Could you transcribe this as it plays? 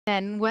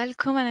And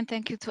welcome and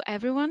thank you to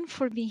everyone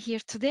for being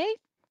here today.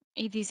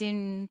 It is an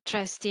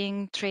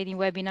interesting trading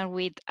webinar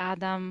with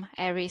Adam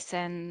Harris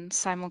and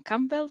Simon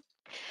Campbell.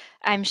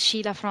 I'm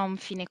Sheila from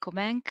Fineco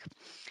Bank,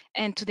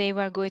 and today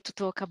we're going to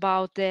talk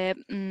about the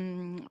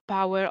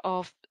power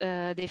of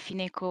the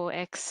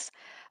FinecoX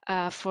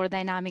for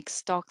dynamic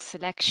stock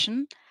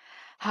selection,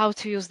 how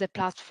to use the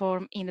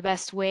platform in the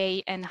best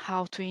way, and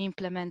how to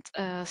implement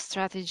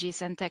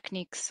strategies and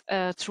techniques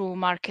through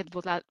market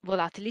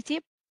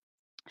volatility.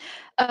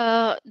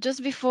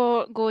 Just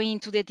before going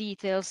into the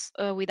details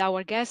with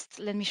our guests,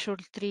 let me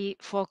shortly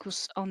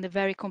focus on the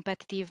very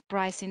competitive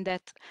pricing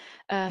that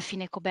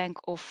Fineco Bank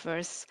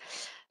offers.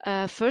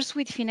 First,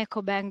 with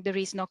Fineco Bank, there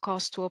is no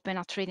cost to open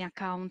a trading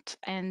account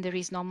and there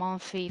is no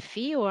monthly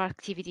fee or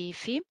activity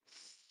fee.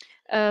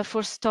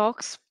 For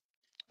stocks,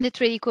 the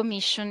trading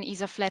commission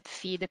is a flat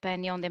fee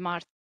depending on the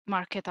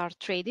market are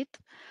traded.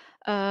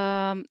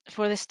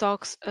 For the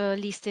stocks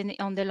listed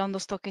on the London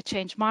Stock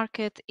Exchange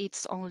market,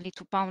 it's only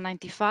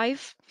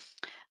 £2.95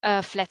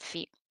 flat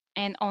fee.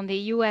 And on the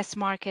US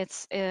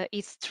markets,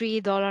 it's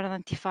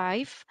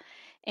 $3.95.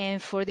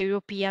 And for the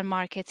European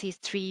markets, it's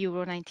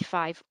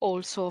 €3.95,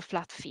 also a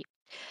flat fee.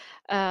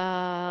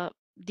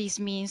 This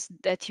means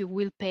that you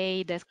will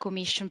pay that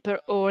commission per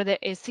order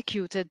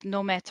executed,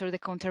 no matter the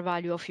counter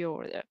value of your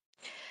order.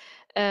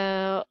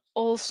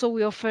 Also,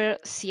 we offer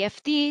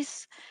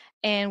CFDs,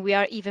 and we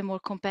are even more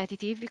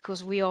competitive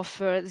because we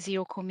offer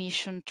zero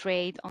commission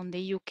trade on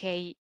the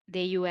UK,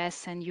 the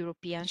US, and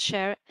European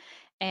share,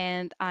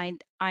 and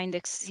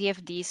index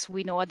CFDs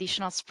with no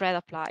additional spread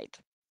applied.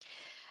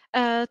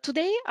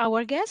 Today,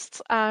 our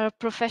guests are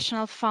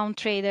professional fund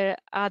trader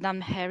Adam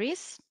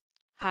Harris.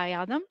 Hi,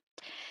 Adam.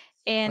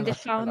 And the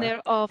Hello.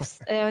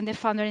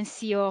 founder and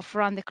CEO of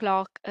Round the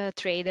Clock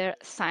trader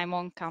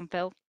Simon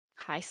Campbell.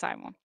 Hi,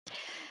 Simon.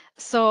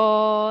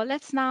 So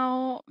let's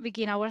now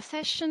begin our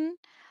session.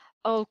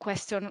 All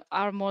questions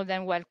are more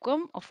than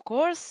welcome, of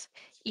course.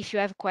 If you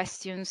have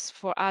questions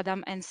for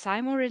Adam and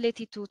Simon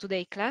related to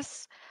today's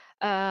class,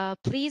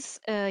 please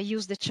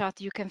use the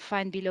chat you can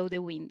find below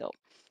the window.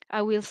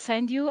 I will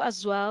send you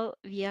as well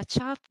via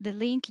chat the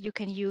link you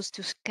can use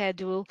to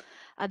schedule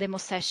a demo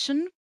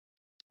session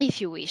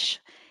if you wish.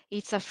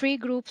 It's a free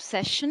group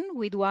session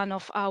with one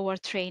of our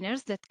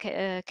trainers that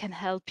can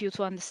help you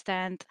to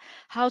understand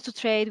how to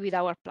trade with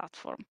our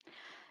platform.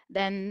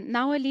 Then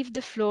now I leave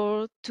the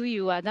floor to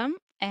you, Adam,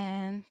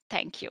 and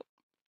thank you.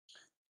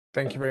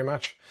 Thank you very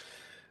much.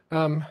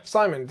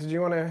 Simon, did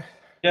you want to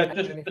add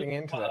anything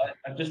into that?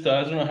 I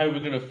don't know how we're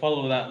going to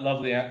follow that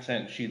lovely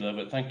accent, Sheila,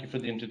 but thank you for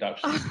the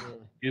introduction.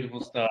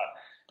 Beautiful start.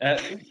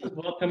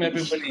 Welcome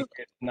everybody here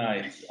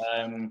tonight.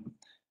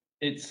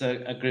 It's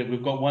a great,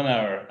 we've got 1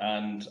 hour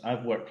and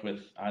I've worked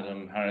with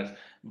Adam Harris.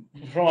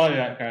 From our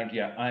background,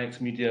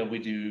 IX Media, we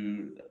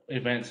do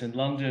events in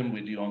London,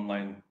 we do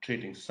online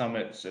trading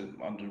summits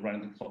under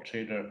Round the Clock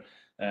Trader.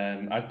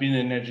 I've been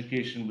in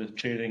education with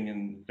trading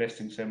and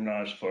investing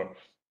seminars for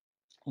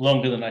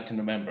longer than I can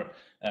remember.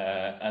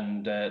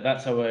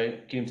 That's how I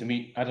came to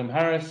meet Adam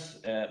Harris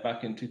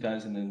back in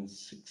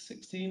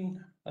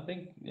 2016, I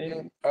think.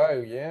 Yeah.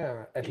 Oh,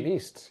 yeah, at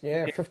least.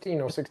 Yeah,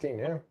 15 or 16,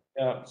 yeah.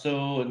 Yeah,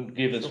 so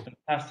gave this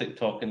fantastic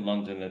talk in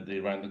London at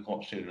the Round the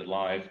Clock Trader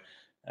Live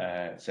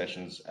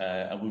sessions.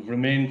 And we've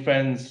remained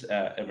friends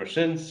ever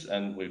since,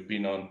 and we've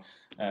been on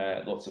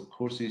lots of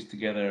courses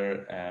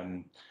together.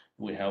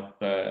 We help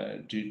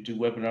do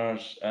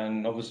webinars,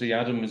 and obviously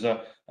Adam is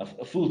a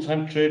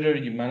full-time trader.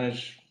 You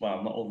manage,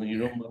 well, not only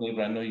your own money,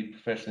 but I know you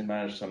professionally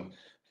manage some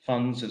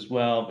funds as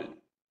well. But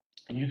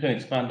you can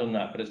expand on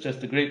that. But it's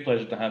just a great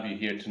pleasure to have you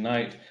here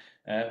tonight.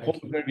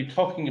 What we're going to be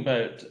talking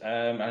about,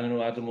 I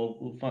know Adam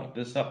will fuck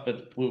this up,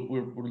 but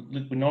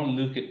we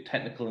normally look at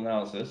technical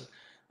analysis.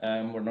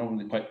 We're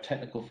normally quite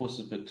technical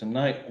focused, but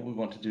tonight what we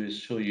want to do is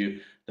show you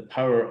the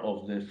power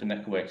of the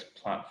FinecoX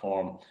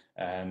platform.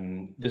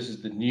 This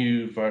is the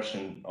new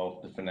version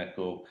of the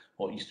Fineco,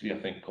 what used to be, I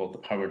think, called the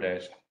Power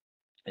Desk.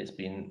 It's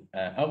been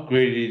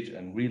upgraded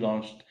and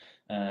relaunched,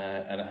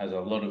 and it has a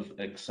lot of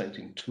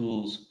exciting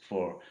tools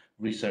for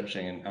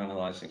researching and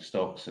analyzing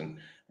stocks. And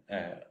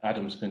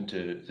Adam's going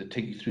to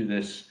take you through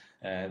this,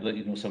 let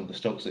you know some of the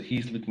stocks that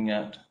he's looking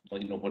at,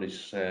 let you know what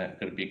is going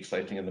to be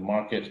exciting in the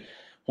market,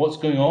 what's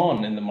going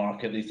on in the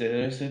market these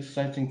days. It's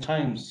exciting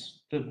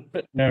times, a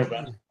bit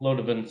nerve-wracking, a lot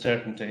of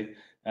uncertainty.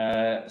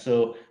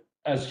 So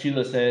as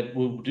Sheila said,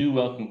 we'll do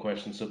welcome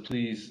questions, so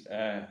please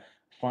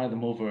fire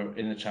them over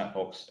in the chat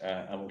box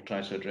and we'll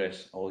try to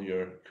address all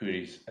your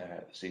queries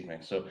this evening.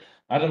 So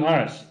Adam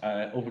Harris,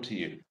 over to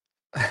you.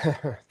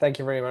 Thank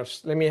you very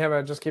much. Let me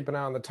just keep an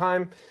eye on the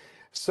time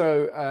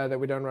so that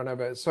we don't run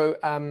over. So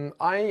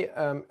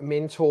I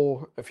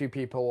mentor a few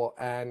people,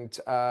 and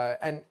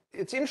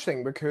it's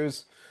interesting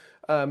because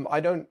I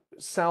don't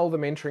sell the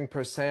mentoring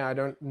per se. I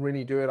don't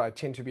really do it. I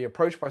tend to be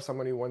approached by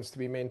someone who wants to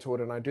be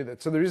mentored, and I do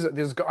that. So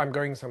I'm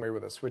going somewhere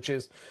with this, which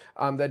is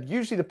that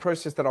usually the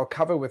process that I'll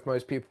cover with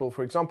most people,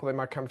 for example, they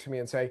might come to me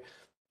and say,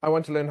 I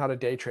want to learn how to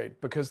day trade,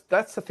 because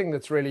that's the thing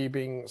that's really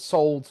being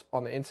sold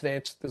on the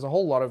internet. There's a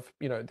whole lot of,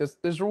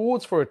 there's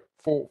rewards for it,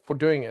 for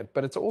doing it,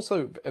 but it's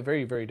also a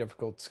very, very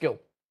difficult skill.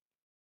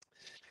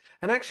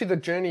 And actually the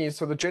journey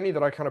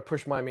that I kind of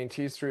push my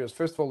mentees through is,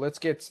 first of all,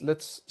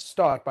 let's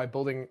start by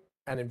building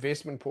an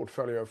investment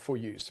portfolio for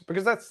use,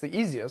 because that's the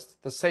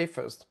easiest, the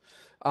safest,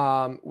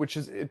 which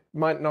is, it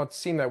might not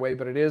seem that way,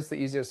 but it is the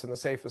easiest and the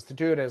safest to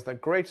do. It has the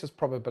greatest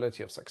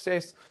probability of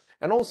success.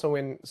 And also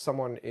when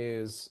someone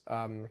is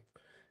doing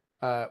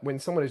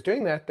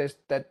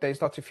that, they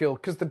start to feel,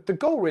 because the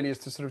goal really is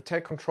to sort of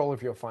take control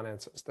of your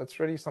finances. That's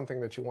really something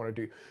that you want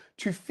to do,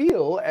 to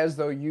feel as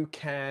though you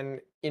can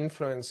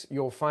influence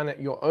your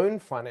own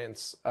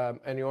finance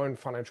and your own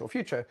financial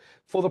future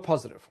for the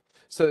positive.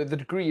 So the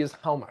degree is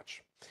how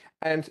much.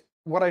 And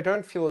what I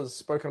don't feel is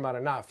spoken about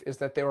enough is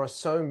that there are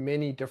so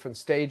many different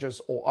stages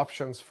or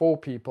options for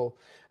people,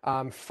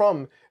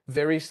 from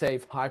very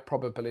safe, high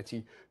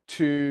probability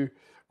to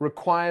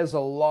requires a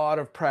lot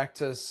of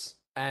practice,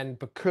 and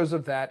because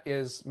of that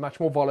is much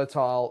more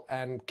volatile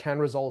and can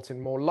result in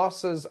more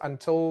losses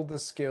until the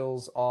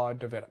skills are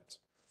developed.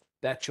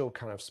 That's your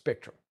kind of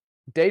spectrum.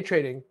 Day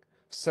trading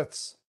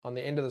sits on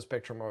the end of the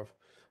spectrum of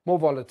more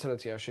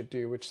volatility. I should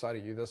do, which side are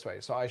you? This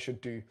way. So I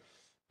should do,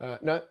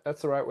 no,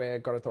 that's the right way. I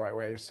got it the right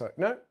way. So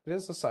no, it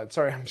is the side.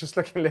 Sorry, I'm just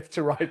looking left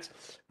to right,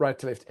 right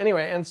to left.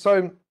 Anyway, and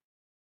so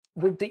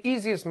the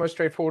easiest, most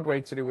straightforward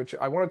way to do, which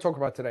I want to talk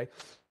about today,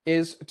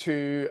 is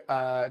to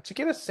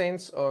get a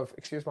sense of,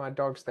 excuse my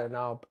dogs, they're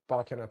now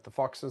barking at the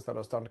foxes that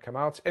are starting to come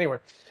out. Anyway,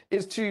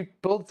 is to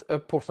build a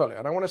portfolio.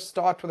 And I want to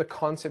start with a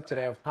concept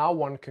today of how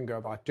one can go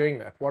about doing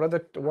that. What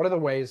are the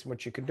ways in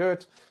which you can do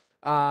it?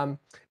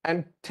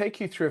 And take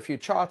you through a few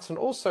charts, and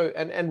also,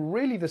 and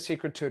really the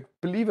secret to it,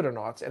 believe it or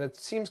not, and it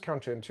seems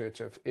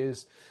counterintuitive,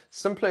 is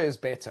simpler is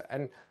better.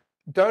 And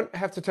don't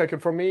have to take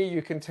it from me.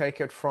 You can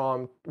take it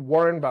from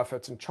Warren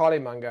Buffett and Charlie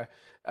Munger.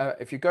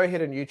 If you go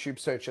ahead and YouTube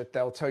search it,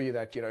 they'll tell you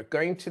that,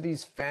 going to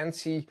these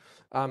fancy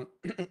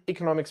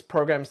economics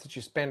programs that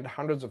you spend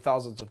hundreds of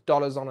thousands of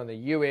dollars on in the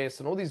US,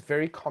 and all these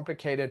very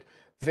complicated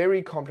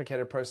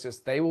process,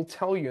 they will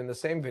tell you in the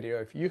same video,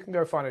 if you can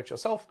go find it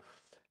yourself,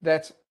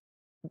 that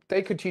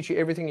they could teach you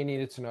everything you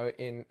needed to know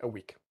in a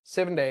week.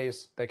 7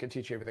 days, they could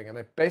teach you everything.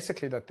 And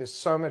basically that there's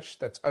so much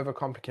that's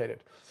overcomplicated.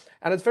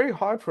 And it's very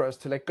hard for us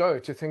to let go,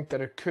 to think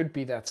that it could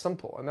be that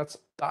simple. And that's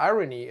the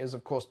irony, is,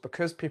 of course,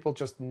 because people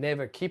just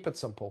never keep it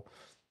simple,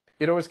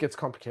 it always gets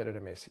complicated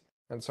and messy.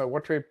 And so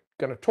what we're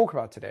going to talk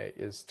about today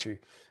is to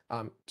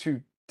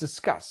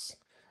discuss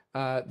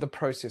the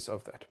process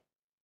of that.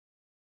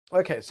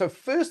 Okay, so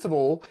first of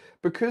all,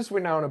 because we're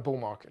now in a bull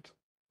market,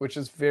 which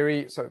is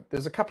so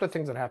there's a couple of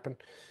things that happen.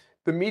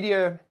 The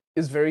media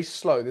is very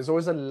slow. There's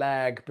always a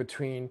lag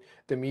between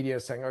the media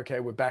saying, okay,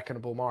 we're back in a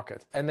bull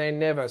market. And they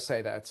never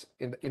say that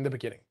in the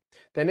beginning.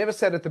 They never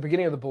said at the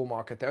beginning of the bull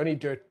market. They only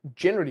do it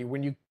generally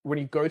when you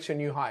go to a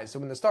new high. So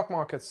when the stock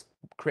markets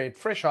create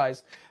fresh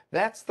highs,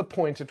 that's the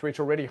point at which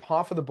already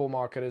half of the bull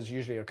market has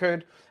usually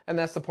occurred. And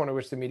that's the point at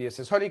which the media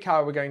says, holy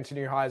cow, we're going to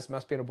new highs,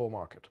 must be in a bull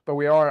market. But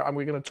we are, and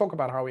we're going to talk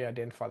about how we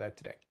identify that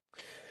today.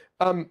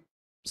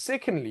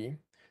 Secondly,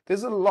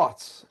 there's a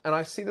lot, and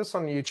I see this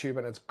on YouTube,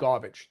 and it's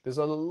garbage. There's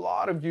a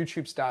lot of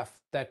YouTube stuff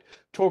that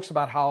talks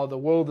about how the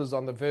world is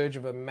on the verge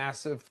of a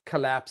massive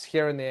collapse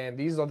here and there, and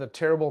these are the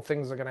terrible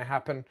things that are going to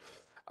happen.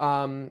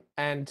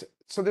 And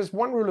so there's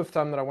one rule of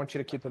thumb that I want you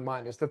to keep in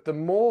mind, is that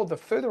the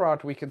further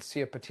out we can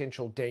see a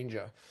potential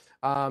danger,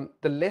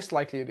 the less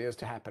likely it is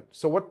to happen.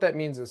 So what that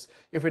means is,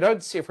 if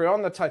we're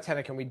on the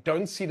Titanic and we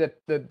don't see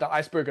the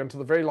iceberg until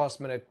the very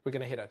last minute, we're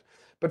going to hit it.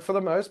 But for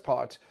the most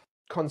part,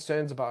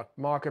 concerns about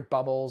market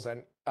bubbles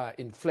and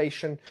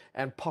inflation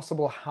and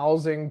possible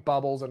housing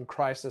bubbles and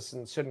crisis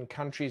in certain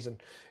countries,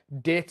 and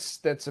debts,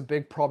 that's a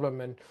big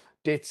problem, and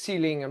debt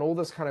ceiling and all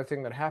this kind of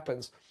thing that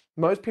happens,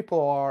 most people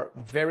are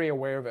very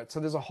aware of it. So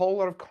there's a whole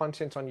lot of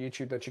content on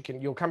YouTube that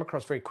you'll come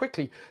across very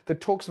quickly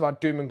that talks about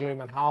doom and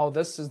gloom and how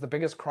this is the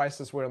biggest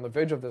crisis, we're on the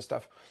verge of this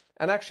stuff.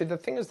 And actually the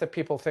thing is that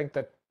people think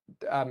that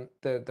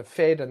the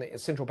Fed and the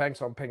central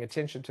banks aren't paying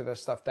attention to this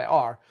stuff. They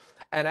are.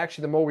 And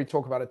actually the more we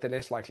talk about it, the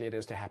less likely it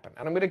is to happen.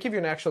 And I'm going to give you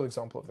an actual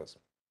example of this.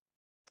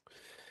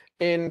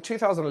 In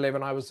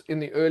 2011, I was in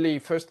the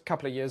first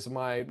couple of years of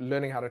my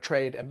learning how to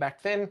trade, and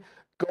back then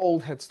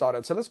gold had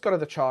started. So let's go to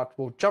the chart.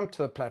 We'll jump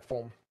to the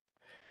platform.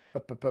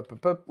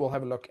 We'll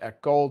have a look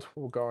at gold.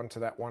 We'll go on to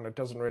that one. It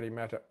doesn't really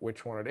matter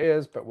which one it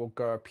is, but we'll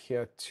go up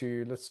here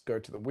to, let's go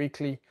to the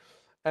weekly,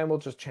 and we'll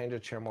just change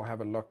it here, and we'll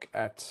have a look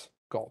at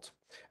gold.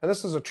 And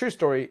this is a true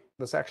story.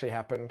 This actually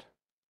happened.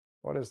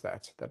 What is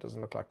that? That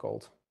doesn't look like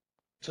gold.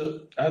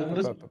 So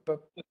this is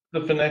the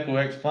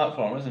FinecoX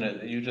platform, isn't it,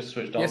 that you just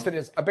switched on? Yes, it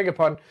is. I beg your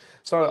pardon.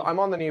 So I'm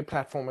on the new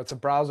platform. It's a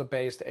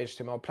browser-based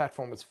HTML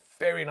platform. It's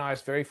very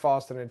nice, very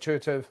fast and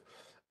intuitive.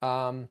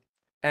 And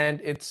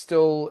it's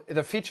still,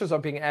 the features are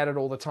being added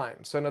all the time.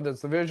 So in other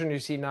words, the version you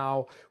see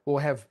now will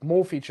have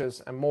more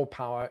features and more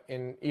power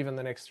in even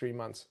the next 3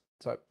 months.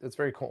 So it's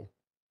very cool.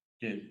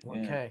 Good.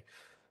 Okay.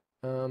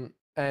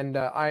 And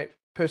I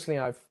personally,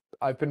 I've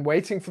I've been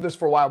waiting for this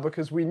for a while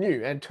because we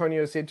knew.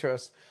 Antonio said to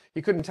us,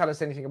 he couldn't tell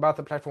us anything about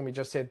the platform. He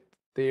just said,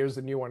 there's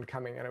a new one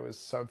coming. And it was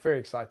so very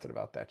excited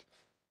about that.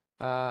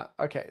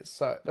 Okay,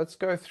 so let's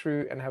go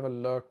through and have a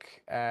look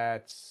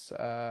at,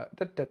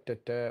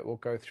 we'll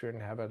go through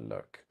and have a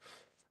look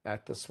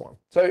at this one.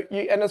 So,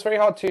 and it's very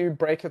hard to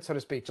break it, so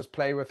to speak, just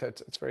play with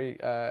it. It's very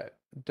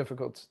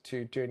difficult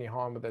to do any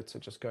harm with it, so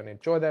just go and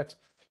enjoy that.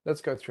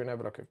 Let's go through and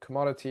have a look at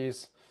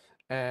commodities,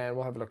 and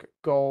we'll have a look at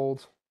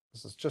gold.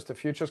 This is just a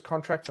futures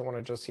contract. I want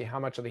to just see how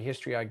much of the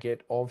history I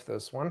get of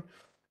this one.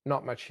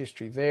 Not much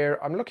history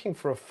there. I'm looking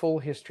for a full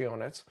history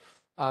on it,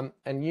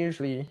 and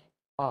usually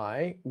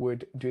I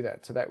would do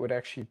that. So that would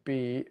actually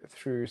be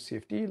through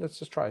CFD. Let's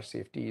just try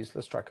CFDs.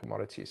 Let's try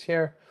commodities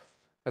here.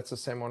 That's the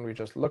same one we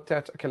just looked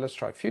at. Okay, let's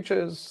try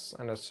futures,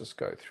 and let's just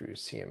go through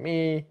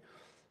CME,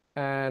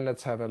 and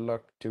let's have a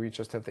look. Do we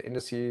just have the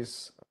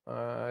indices?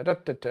 I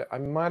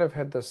might have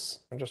had this.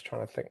 I'm just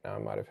trying to think now. I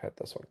might have had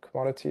this one.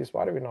 Commodities.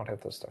 Why do we not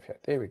have this stuff here?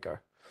 There we go.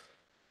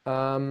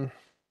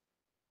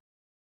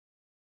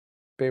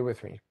 Bear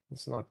with me.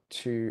 It's not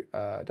too.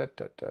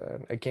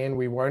 Again,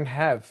 we won't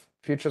have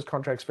futures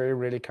contracts. Very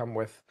rarely come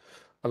with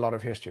a lot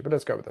of history. But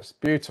let's go with this.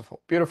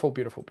 Beautiful, beautiful,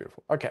 beautiful,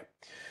 beautiful. Okay,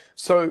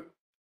 so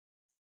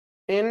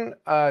in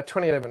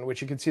 2011,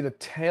 which you can see the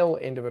tail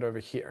end of it over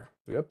here.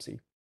 Oopsie.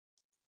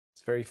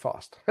 It's very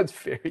fast. It's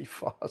very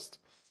fast.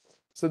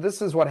 So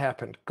this is what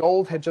happened.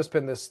 Gold had just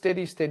been this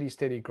steady, steady,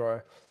 steady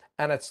grow,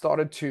 and it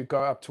started to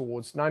go up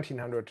towards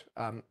 1900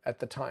 at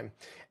the time.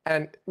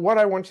 And what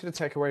I want you to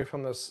take away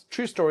from this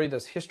true story,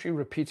 this history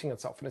repeating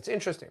itself, and it's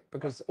interesting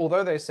because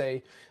although they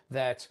say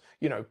that,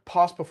 you know,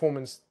 past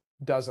performance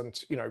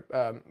doesn't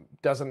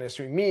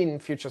necessarily mean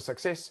future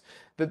success,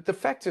 the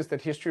fact is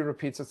that history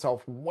repeats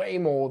itself way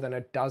more than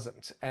it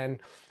doesn't. And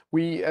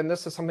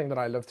this is something that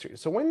I lived through.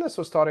 So when this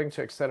was starting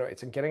to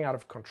accelerate and getting out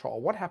of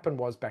control, what happened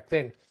was back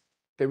then,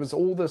 there was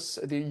all this,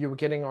 you were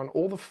getting on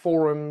all the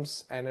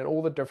forums and in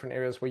all the different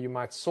areas where you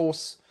might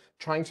source,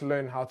 trying to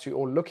learn how to,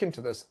 or look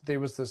into this. There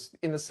was this,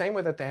 in the same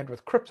way that they had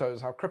with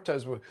cryptos, how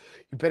cryptos were,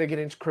 you better get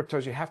into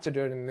cryptos, you have to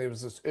do it. And there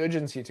was this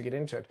urgency to get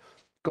into it.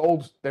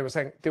 Gold, they were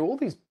saying, there were all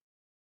these,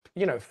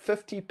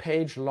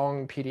 50-page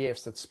long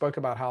PDFs that spoke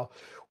about how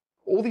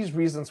all these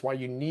reasons why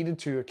you needed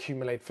to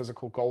accumulate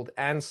physical gold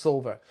and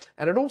silver.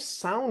 And it all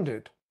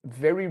sounded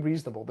very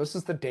reasonable. This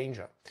is the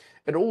danger.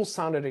 It all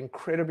sounded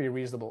incredibly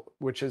reasonable,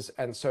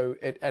 so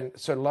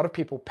a lot of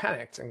people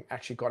panicked and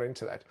actually got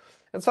into that.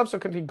 And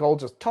subsequently,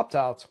 gold just topped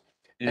out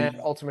and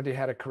ultimately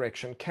had a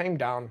correction, came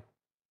down,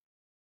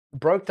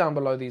 broke down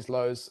below these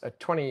lows at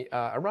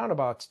around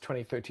about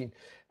 2013,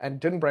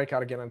 and didn't break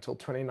out again until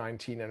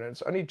 2019, and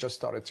it's only just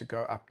started to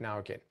go up now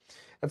again.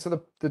 And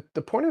so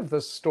the point of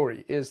this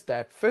story is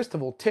that, first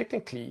of all,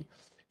 technically,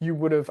 you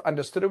would have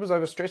understood it was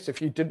overstressed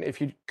if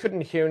you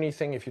couldn't hear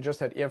anything, if you just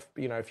had, if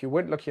you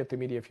weren't looking at the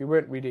media, if you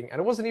weren't reading, and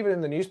it wasn't even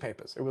in the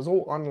newspapers, it was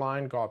all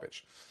online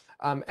garbage.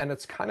 And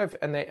it's kind of,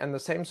 and the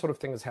same sort of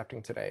thing is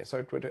happening today.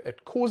 So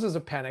it causes a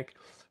panic.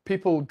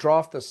 People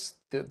draft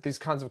these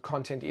kinds of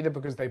content either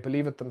because they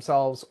believe it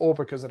themselves or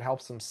because it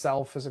helps them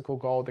sell physical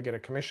gold. They get a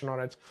commission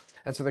on it,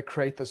 and so they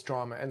create this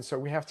drama. And so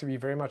we have to be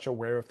very much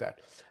aware of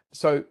that.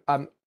 So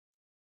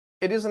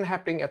it isn't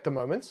happening at the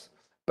moment,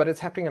 but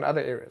it's happening in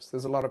other areas.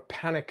 There's a lot of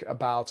panic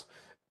about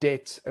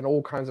debt and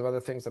all kinds of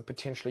other things that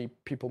potentially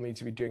people need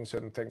to be doing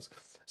certain things.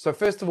 So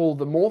first of all,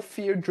 the more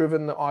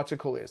fear-driven the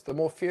article is, the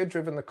more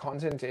fear-driven the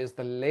content is,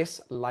 the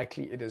less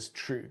likely it is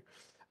true.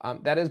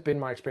 That has been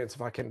my experience.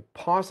 If I can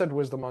pass that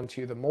wisdom on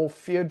to you, the more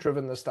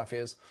fear-driven the stuff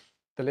is,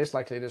 the less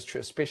likely it is true,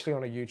 especially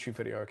on a YouTube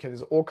video. Okay,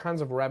 there's all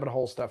kinds of rabbit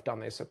hole stuff down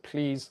there. So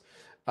please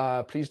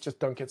just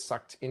don't get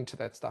sucked into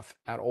that stuff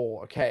at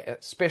all. Okay,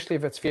 especially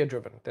if it's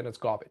fear-driven, then it's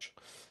garbage.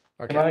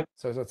 Okay,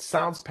 so it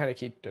sounds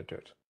panicky, don't do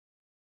it.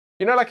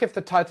 Like if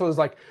the title is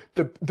like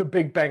the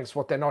big banks,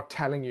 what they're not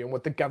telling you and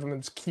what the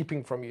government's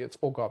keeping from you, it's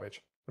all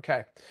garbage.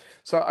 Okay,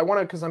 so I want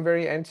to, because I'm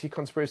very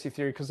anti-conspiracy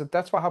theory, because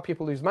that's how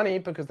people lose money,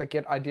 because they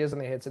get ideas in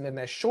their heads and then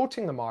they're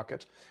shorting the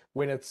market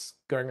when it's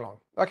going long.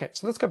 Okay,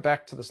 so let's go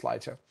back to the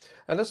slide here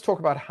and let's talk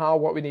about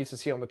what we need to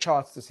see on the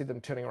charts to see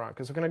them turning around,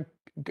 because we're going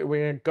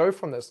to go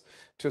from this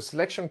to a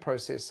selection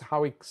process,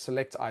 how we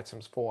select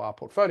items for our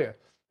portfolio.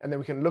 And then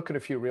we can look at a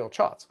few real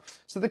charts.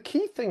 So the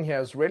key thing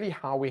here is really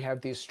how we have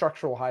these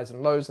structural highs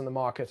and lows in the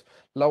market.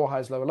 Lower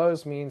highs, lower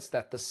lows means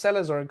that the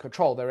sellers are in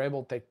control. They're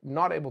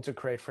not able to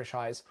create fresh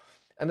highs.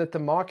 And that the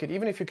market,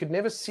 even if you could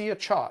never see a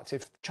chart,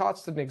 if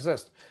charts didn't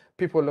exist,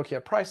 people were looking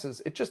at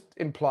prices, it just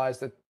implies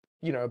that,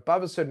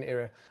 above a certain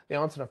area, there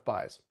aren't enough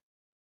buyers.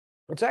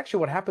 It's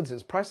actually what happens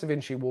is price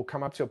eventually will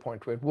come up to a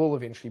point where it will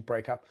eventually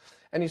break up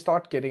and you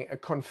start getting a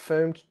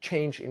confirmed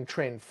change in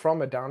trend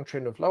from a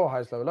downtrend of lower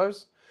highs, lower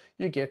lows.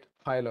 You get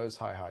high lows,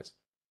 high highs.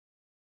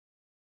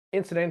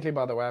 Incidentally,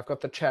 by the way, I've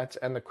got the chat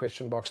and the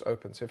question box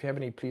open. So if you have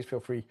any, please feel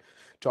free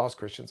to ask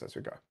questions as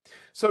we go.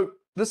 So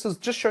this is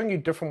just showing you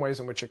different ways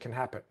in which it can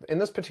happen. In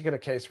this particular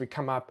case, we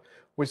come up,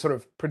 we sort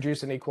of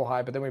produce an equal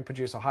high, but then we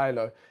produce a higher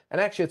low.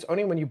 And actually, it's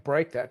only when you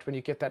break that, when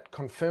you get that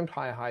confirmed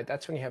higher high,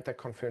 that's when you have that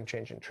confirmed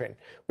change in trend.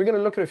 We're going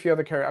to look at a few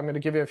other, I'm going to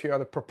give you a few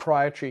other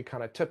proprietary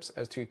kind of tips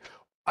as to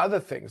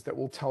other things that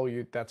will tell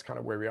you that's kind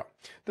of where we are.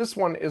 This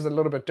one is a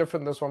little bit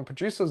different. This one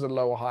produces a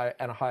lower high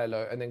and a higher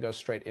low and then goes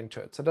straight into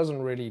it. So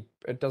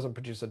it doesn't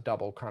produce a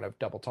double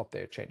top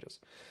there, it changes.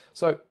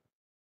 So,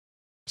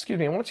 excuse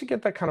me, once you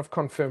get that kind of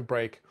confirmed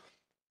break,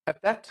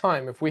 at that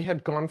time, if we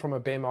had gone from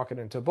a bear market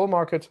into a bull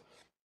market,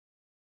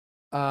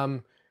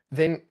 then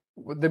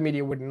the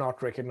media would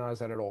not recognize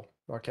that at all.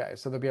 Okay,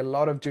 so there'll be a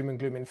lot of doom and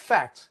gloom. In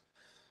fact,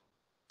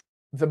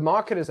 the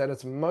market is at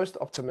its most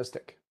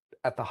optimistic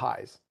at the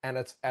highs, and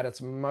it's at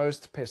its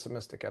most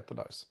pessimistic at the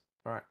lows.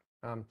 All right,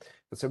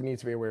 so we need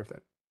to be aware of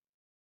that.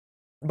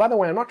 By the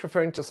way, I'm not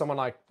referring to someone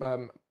like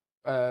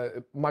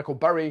Michael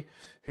Burry,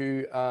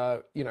 who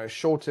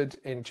shorted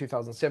in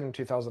 2007,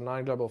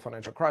 2009 global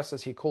financial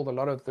crisis. He called a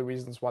lot of the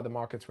reasons why the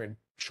markets went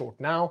short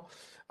now.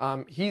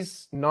 He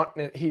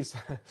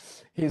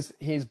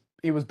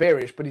was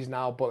bearish, but he's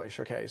now bullish.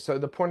 Okay, so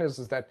the point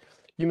is that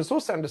you must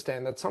also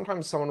understand that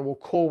sometimes someone will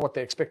call what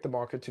they expect the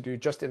market to do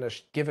just in a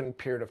given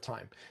period of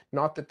time.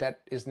 Not that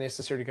that is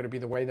necessarily going to be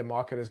the way the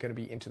market is going to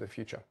be into the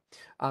future.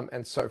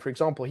 And so, for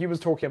example, he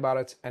was talking about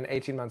it, and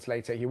 18 months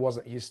later,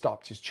 he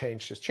stopped, he's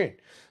changed his tune.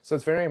 So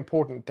it's very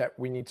important that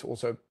we need to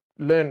also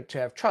learn to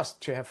have trust,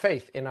 to have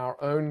faith in our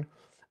own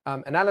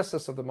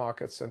analysis of the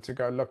markets, and to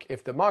go, look,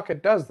 if the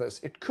market does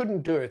this, it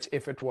couldn't do it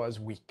if it was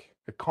weak.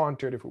 It can't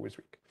do it if it was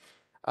weak.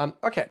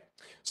 Okay,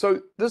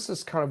 so this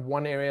is kind of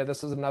one area.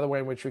 This is another way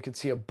in which we could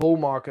see a bull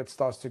market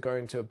starts to go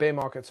into a bear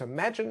market. So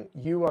imagine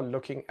you are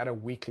looking at a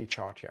weekly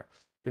chart here.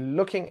 You're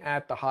looking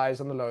at the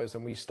highs and the lows,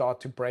 and we start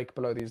to break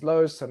below these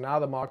lows. So now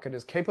the market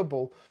is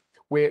capable,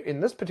 where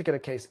in this particular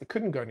case, it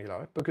couldn't go any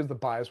lower because the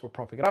buyers were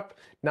propping it up.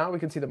 Now we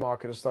can see the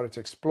market has started to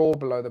explore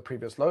below the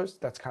previous lows.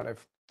 That's kind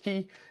of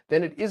key.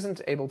 Then it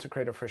isn't able to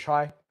create a fresh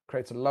high,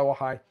 creates a lower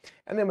high,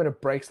 and then when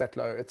it breaks that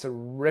low, it's a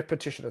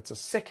repetition, it's a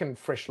second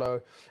fresh low,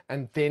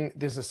 and then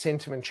there's a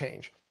sentiment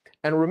change.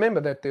 And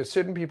remember that there's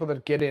certain people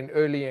that get in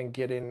early and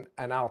get in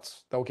and out.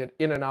 They'll get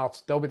in and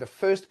out. They'll be the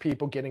first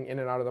people getting in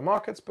and out of the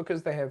markets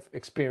because they have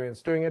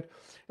experience doing it.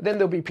 Then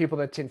there'll be people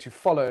that tend to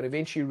follow and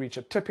eventually reach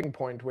a tipping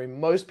point where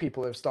most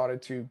people have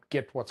started to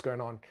get what's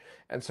going on.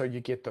 And so you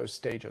get those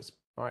stages.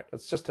 All right,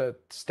 it's just a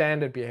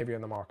standard behavior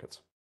in the markets.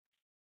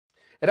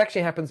 It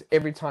actually happens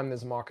every time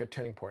there's a market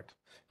turning point.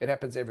 It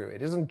happens everywhere.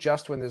 It isn't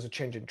just when there's a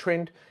change in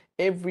trend.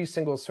 Every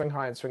single swing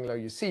high and swing low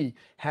you see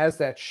has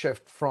that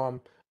shift from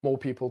more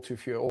people to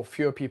fewer, or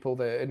fewer people,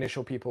 the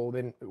initial people,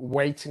 then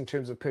wait in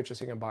terms of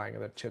purchasing and buying,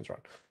 and that turns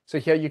around. So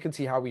here you can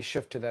see how we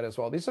shift to that as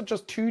well. These are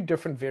just two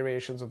different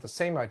variations of the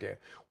same idea.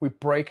 We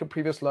break a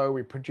previous low,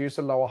 we produce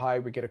a lower high,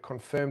 we get a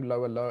confirmed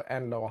lower low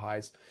and lower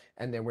highs,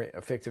 and then we're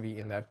effectively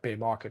in that bear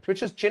market,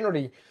 which is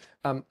generally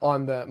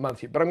on the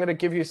monthly. But I'm going to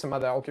give you some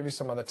other, I'll give you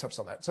some other tips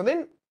on that. So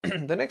then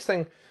the next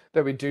thing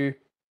that we do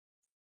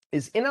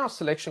is in our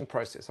selection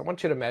process. I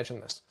want you to imagine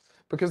this,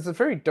 because it's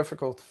very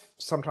difficult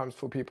sometimes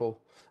for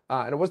people,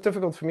 and it was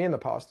difficult for me in the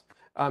past,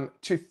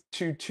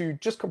 to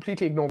just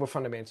completely ignore the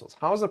fundamentals.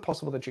 How is it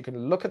possible that you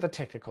can look at the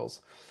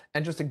technicals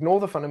and just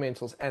ignore the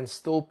fundamentals and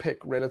still pick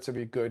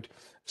relatively good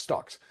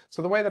stocks?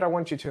 So the way that I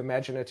want you to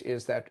imagine it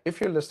is that if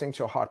you're listening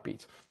to a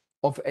heartbeat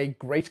of a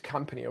great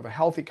company, of a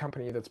healthy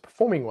company that's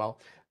performing well,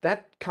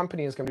 that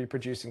company is going to be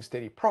producing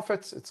steady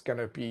profits. It's going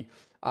to be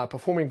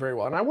performing very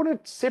well. And I want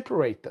to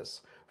separate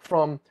this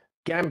from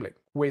gambling,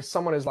 where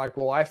someone is like,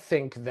 well, I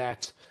think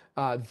that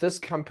this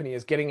company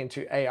is getting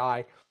into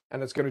AI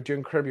and it's going to do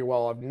incredibly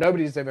well.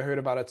 Nobody's ever heard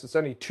about it. It's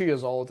only 2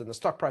 years old and the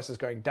stock price is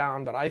going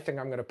down, but I think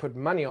I'm going to put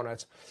money on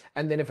it.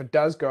 And then if it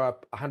does go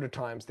up 100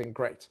 times, then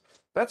great.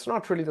 That's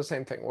not really the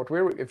same thing.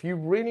 If you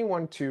really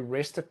want to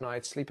rest at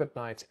night, sleep at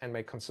night, and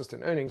make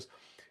consistent earnings,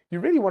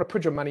 you really want to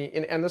put your money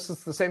in, and this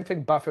is the same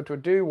thing Buffett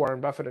would do, Warren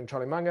Buffett and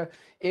Charlie Munger,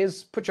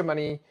 is put your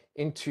money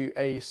into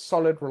a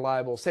solid,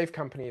 reliable, safe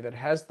company that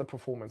has the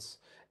performance.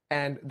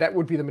 And that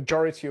would be the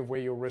majority of where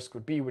your risk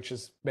would be, which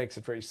makes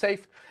it very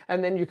safe.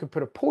 And then you could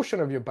put a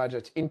portion of your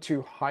budget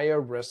into higher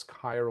risk,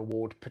 higher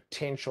reward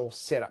potential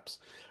setups.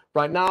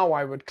 Right now,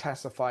 I would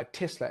classify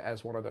Tesla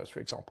as one of those, for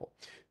example.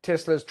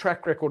 Tesla's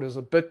track record is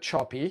a bit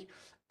choppy.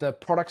 The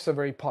products are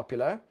very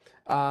popular,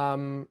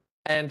 and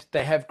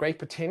they have great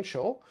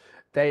potential.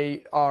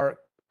 They are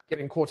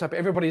getting caught up.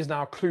 Everybody's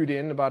now clued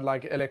in about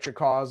like electric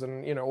cars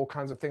and all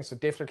kinds of things. So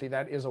definitely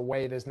that is a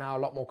way. There's now a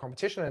lot more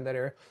competition in that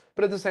area.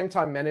 But at the same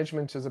time,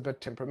 management is a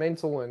bit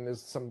temperamental, and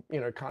there's some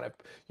kind of,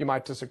 you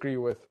might disagree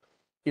with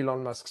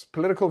Elon Musk's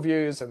political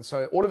views, and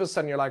so all of a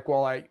sudden you're like,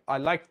 well, I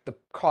like the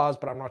cars,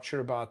 but I'm not sure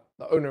about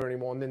the owner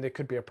anymore, and then there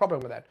could be a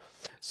problem with that.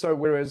 So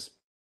whereas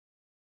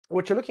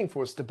what you're looking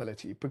for is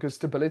stability, because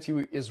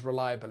stability is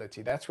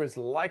reliability. That's where it's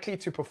likely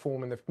to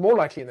perform, more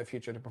likely in the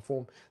future to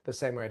perform the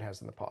same way it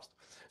has in the past.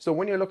 So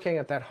when you're looking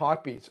at that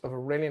heartbeat of a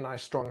really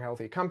nice, strong,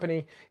 healthy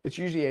company, it's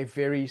usually a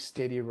very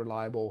steady,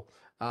 reliable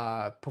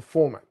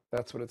performer.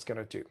 That's what it's going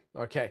to do.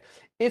 Okay.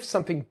 If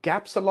something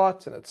gaps a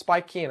lot and it's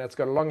spiky and it's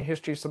got a long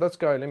history, so let's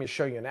go, let me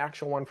show you an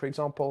actual one, for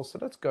example. So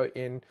let's go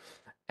in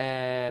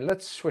and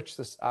let's switch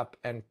this up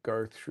and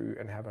go through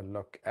and have a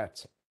look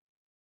at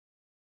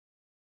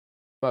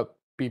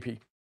BP.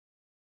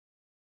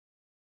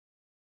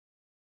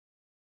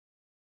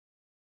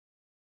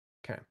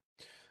 Okay,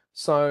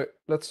 so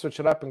let's switch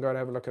it up and go and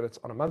have a look at it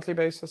on a monthly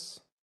basis,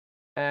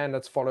 and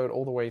let's follow it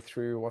all the way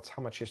through.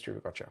 How much history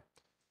we've got here.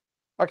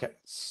 Okay,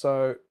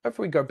 so if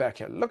we go back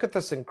here, look at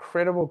this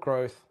incredible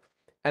growth,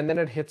 and then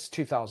it hits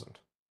 2000,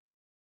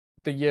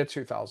 the year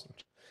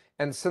 2000,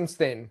 and since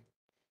then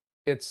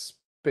it's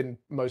been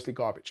mostly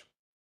garbage.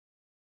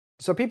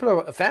 So people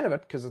are a fan of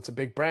it because it's a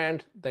big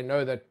brand. They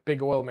know that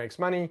big oil makes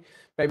money.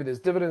 Maybe there's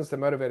dividends. They're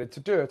motivated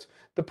to do it.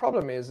 The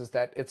problem is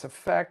that it's a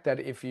fact that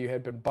if you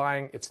had been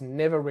buying, it's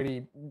never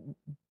really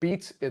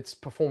beat its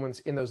performance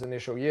in those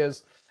initial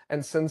years.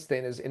 And since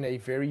then is in a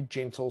very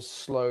gentle,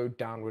 slow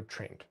downward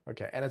trend.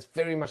 Okay, and it's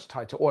very much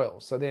tied to oil.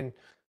 So then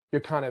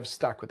you're kind of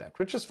stuck with that,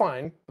 which is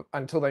fine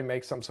until they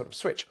make some sort of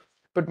switch.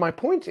 But my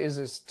point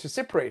is to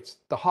separate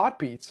the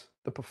heartbeat,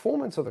 the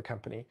performance of the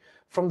company,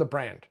 from the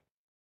brand.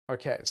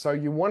 Okay, so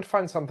you want to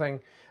find something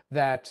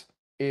that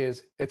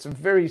it's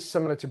very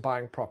similar to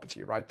buying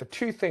property, right? The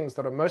two things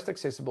that are most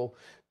accessible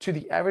to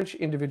the average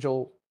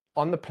individual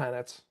on the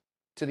planet,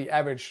 to the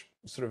average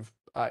sort of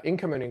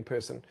income earning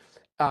person,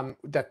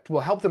 that will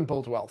help them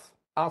build wealth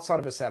outside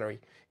of a salary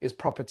is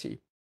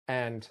property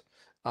and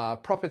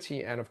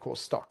of course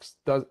stocks.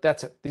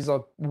 That's it. These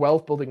are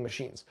wealth building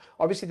machines.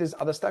 Obviously there's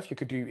other stuff you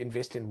could do.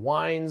 Invest in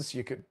wines,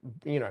 you could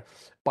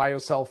buy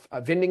yourself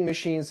vending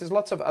machines. There's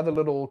lots of other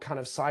little kind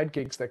of side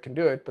gigs that can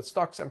do it, but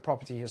stocks and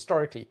property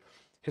historically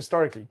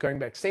going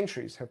back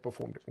centuries have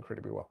performed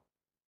incredibly well.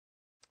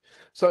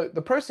 So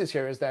the process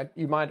here is that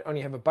you might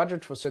only have a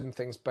budget for certain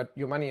things, but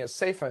your money is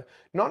safer,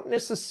 not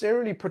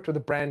necessarily put with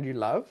a brand you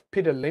love.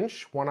 Peter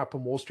Lynch, One Up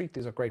on Wall Street,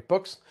 these are great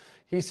books.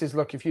 He says,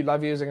 look, if you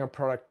love using a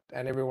product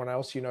and everyone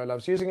else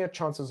loves using it,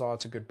 chances are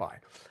it's a good buy.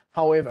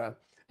 However,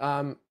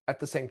 at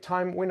the same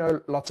time, we know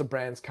lots of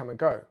brands come and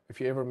go.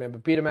 If you ever remember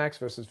Betamax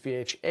versus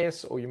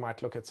VHS, or you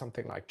might look at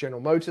something like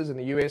General Motors in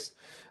the US,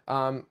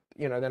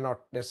 they're not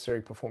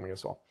necessarily performing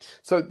as well.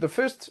 So the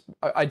first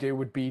idea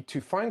would be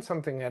to find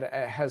something that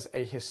has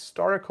a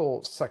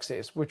historical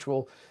success, which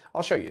I'll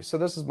show you. So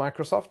this is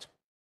Microsoft.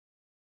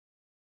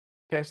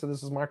 Okay, so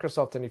this is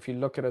Microsoft, and if you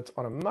look at it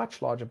on a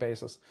much larger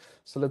basis,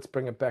 so let's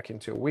bring it back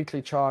into a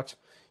weekly chart,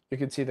 you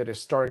can see that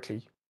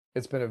historically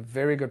it's been a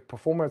very good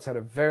performer. It's had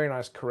a very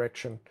nice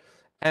correction,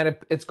 and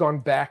it's gone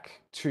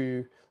back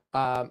to,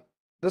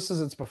 this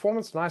is its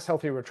performance, nice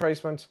healthy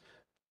retracement,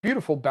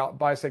 beautiful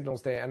buy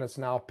signals there, and it's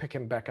now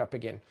picking back up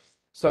again.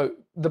 So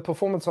the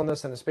performance on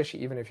this, and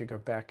especially even if you go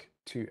back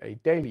to a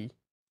daily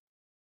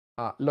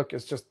look,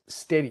 it's just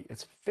steady.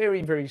 It's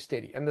very, very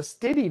steady, and the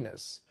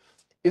steadiness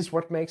is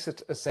what makes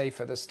it a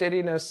safer. The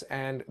steadiness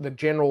and the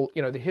general,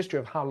 the history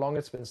of how long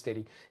it's been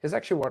steady is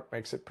actually what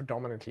makes it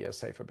predominantly a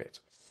safer bet.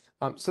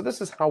 So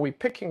this is how we're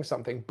picking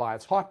something by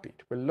its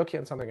heartbeat. We're looking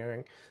at something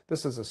going,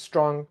 this is a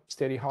strong,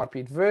 steady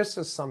heartbeat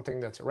versus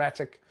something that's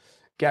erratic,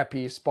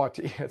 gappy,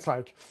 spotty. It's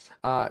like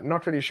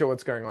not really sure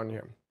what's going on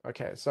here.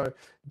 Okay, so it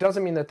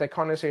doesn't mean that they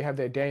can't necessarily have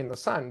their day in the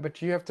sun,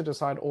 but you have to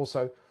decide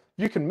also,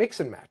 you can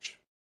mix and match.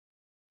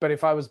 But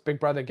if I was Big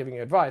Brother giving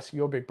you advice,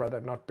 you're Big Brother,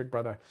 not Big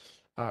Brother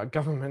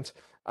government,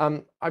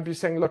 I'd be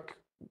saying, look,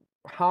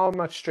 how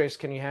much stress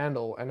can you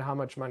handle, and how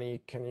much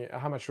money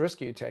how much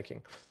risk are you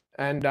taking?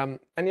 And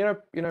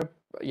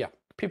yeah,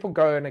 people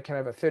go and they can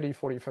have a 30,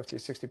 40, 50,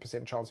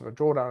 60% chance of a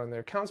drawdown in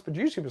their accounts, but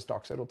usually with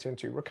stocks, it'll tend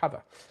to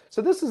recover.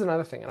 So this is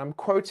another thing, and I'm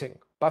quoting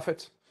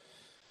Buffett,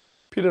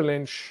 Peter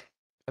Lynch,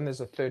 and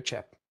there's a third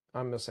chap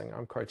I'm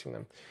quoting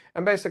them.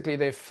 And basically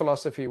their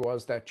philosophy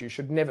was that you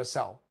should never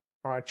sell.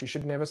 All right, you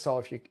should never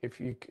sell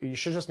you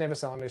should just never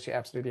sell unless you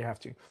absolutely have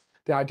to.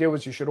 The idea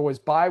was you should always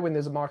buy when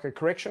there's a market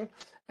correction,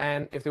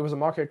 and if there was a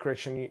market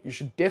correction, you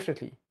should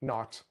definitely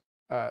not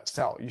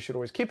sell. You should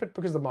always keep it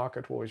because the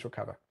market will always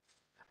recover.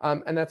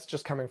 And that's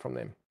just coming from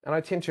them. And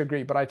I tend to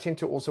agree, but I tend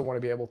to also want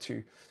to be able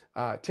to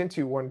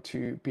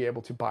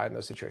buy in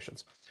those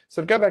situations.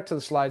 So to go back to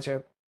the slides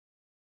here,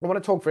 I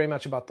want to talk very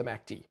much about the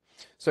MACD.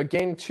 So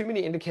again, too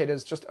many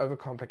indicators just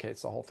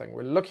overcomplicates the whole thing.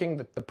 We're looking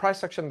at the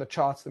price action, the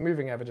charts, the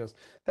moving averages.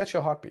 That's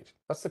your heartbeat.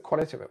 That's the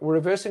quality of it. We're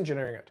reverse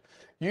engineering it.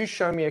 You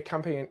show me a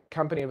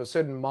company of a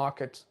certain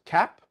market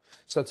cap,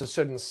 so it's a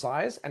certain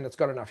size and it's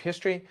got enough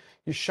history.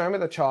 You show me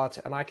the chart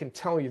and I can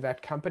tell you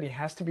that company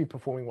has to be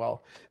performing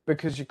well,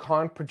 because you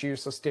can't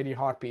produce a steady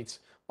heartbeat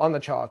on the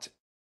chart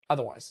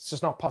otherwise. It's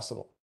just not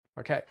possible.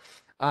 Okay.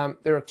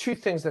 There are two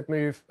things that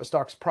move a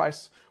stock's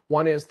price.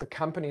 One is the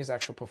company's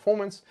actual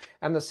performance,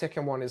 and the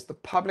second one is the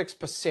public's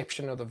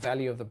perception of the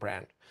value of the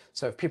brand.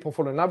 So if people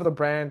fall in love with the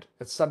brand,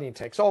 it suddenly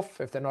takes off.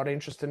 If they're not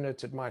interested in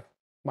it, it might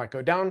might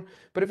go down.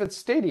 But if it's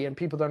steady and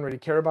people don't really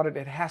care about it,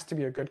 it has to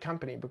be a good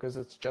company because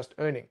it's just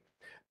earning.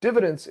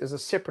 Dividends is a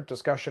separate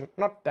discussion,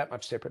 not that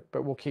much separate,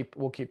 but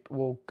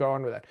we'll go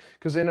on with that.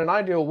 Because in an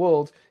ideal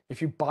world,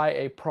 if you buy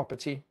a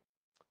property,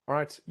 all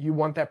right, you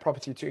want that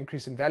property to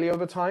increase in value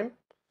over time,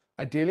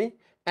 ideally,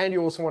 and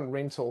you also want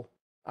rental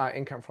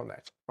income from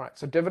that. Right.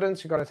 So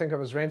dividends, you've got to think of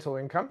as rental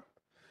income.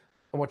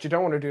 And what you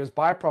don't want to do is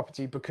buy a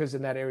property because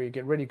in that area you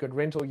get really good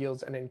rental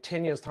yields, and in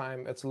 10 years'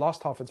 time it's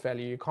lost half its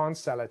value, you can't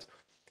sell it,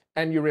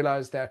 and you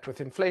realize that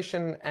with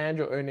inflation and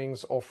your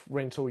earnings of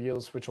rental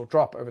yields, which will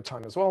drop over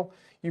time as well,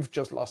 you've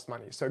just lost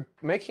money. So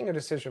making a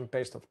decision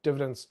based off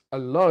dividends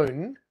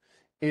alone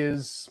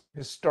is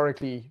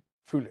historically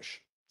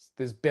foolish.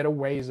 There's better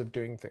ways of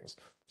doing things.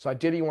 So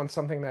ideally you want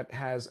something that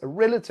has a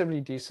relatively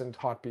decent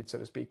heartbeat, so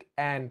to speak,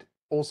 and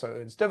also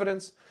earns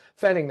dividends.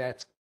 Failing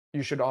that,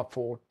 you should opt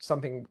for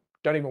something,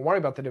 don't even worry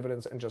about the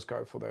dividends and just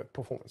go for the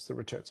performance, the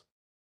returns.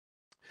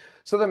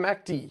 So the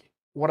MACD,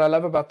 what I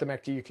love about the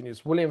MACD, you can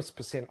use Williams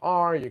percent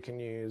R, you can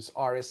use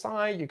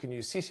RSI, you can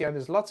use CCI.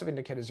 There's lots of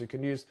indicators you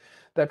can use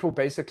that will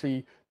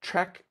basically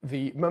track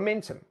the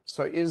momentum.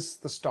 So is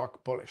the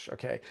stock bullish?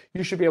 Okay,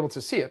 you should be able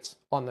to see it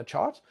on the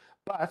chart,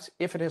 but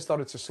if it has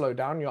started to slow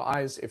down, your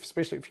eyes,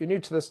 especially if you're new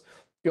to this,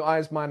 your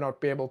eyes might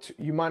not be able to,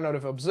 you might not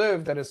have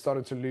observed that it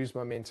started to lose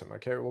momentum.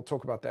 Okay, we'll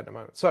talk about that in a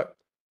moment.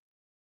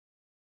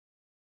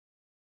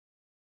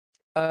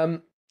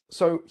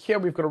 So here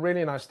we've got a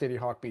really nice steady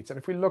heartbeat, and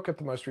if we look at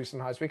the most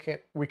recent highs,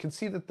 we can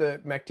see that the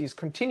MACD is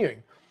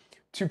continuing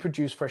to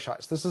produce fresh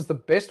highs. This is the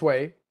best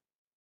way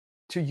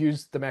to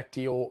use the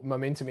MACD or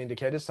momentum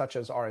indicators such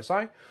as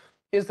RSI,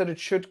 is that it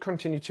should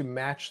continue to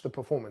match the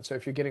performance. So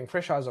if you're getting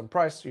fresh highs on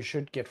price, you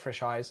should get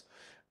fresh highs,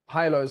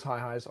 high lows, high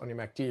highs on your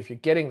MACD. If you're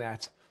getting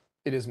that,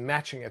 it is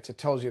matching it. It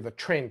tells you the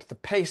trend, the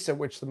pace at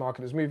which the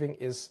market is moving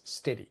is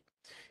steady.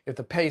 If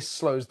the pace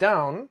slows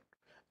down,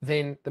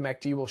 then the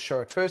MACD will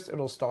show it first.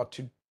 It'll start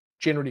to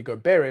generally go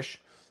bearish.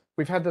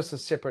 We've had this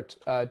as separate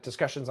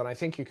discussions, and I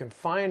think you can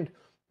find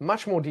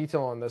much more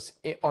detail on this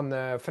on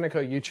the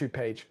Fineco YouTube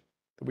page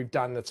that we've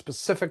done that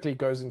specifically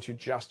goes into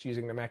just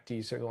using the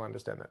MACD, so you'll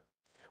understand that.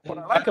 What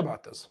I like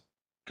about this.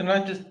 Can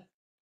I just,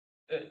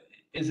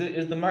 is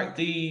the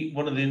MACD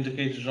one of the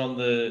indicators on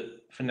the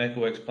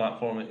FinecoX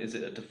platform? Is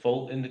it a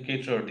default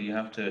indicator, or do you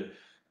have to?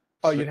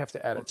 Oh, you'd have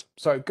to add it.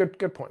 So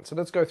good point. So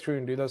let's go through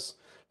and do this.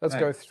 Let's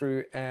Right. go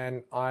through,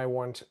 and I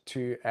want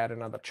to add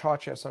another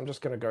chart here. So I'm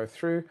just going to go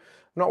through.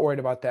 I'm not worried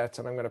about that,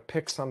 and I'm going to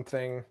pick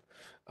something.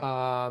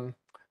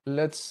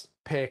 Let's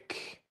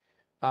pick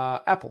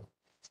Apple.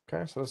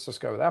 Okay, so let's just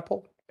go with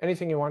Apple.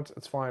 Anything you want,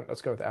 it's fine.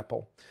 Let's go with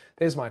Apple.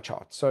 There's my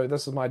chart. So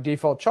this is my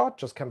default chart,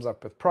 just comes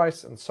up with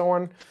price and so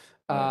on.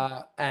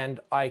 And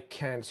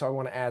so I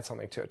want to add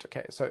something to it.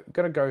 Okay, so I'm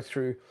going to go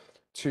through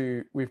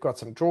to, we've got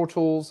some draw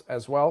tools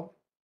as well.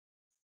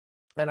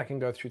 And I can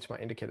go through to my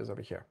indicators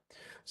over here.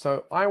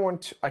 So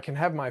I can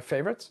have my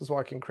favorites as well.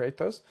 I can create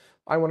those.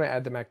 I want to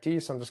add the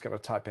MACD, so I'm just going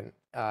to type in,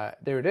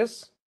 there it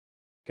is.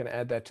 Going to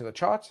add that to the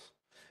chart.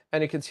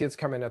 And you can see it's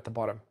coming at the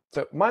bottom.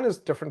 So mine is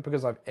different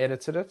because I've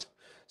edited it.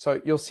 So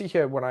you'll see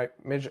here when I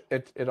measure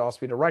it, it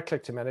asks me to right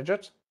click to manage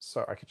it.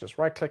 So I could just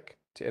right click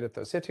to edit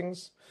those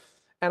settings.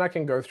 And I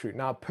can go through.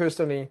 Now,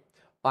 personally,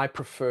 I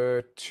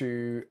prefer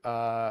to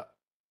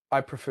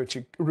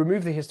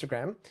remove the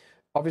histogram.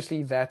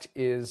 Obviously, that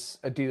is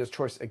a dealer's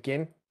choice.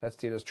 Again, that's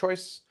dealer's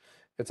choice.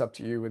 It's up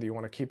to you whether you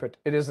want to keep it.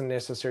 It isn't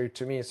necessary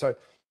to me. So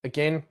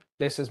again,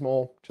 less is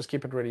more. Just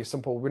keep it really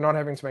simple. We're not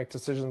having to make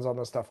decisions on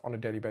this stuff on a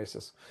daily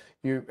basis.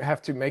 You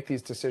have to make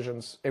these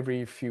decisions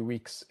every few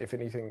weeks, if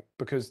anything,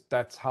 because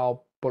that's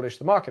how bullish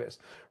the market is.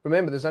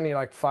 Remember, there's only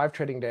like 5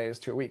 trading days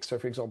to a week. So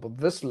for example,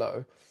 this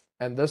low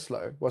and this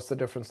low, what's the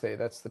difference there?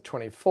 That's the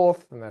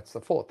 24th and that's the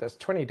 4th. That's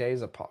 20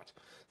 days apart.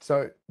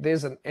 So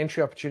there's an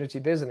entry opportunity,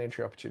 there's an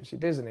entry opportunity,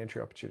 there's an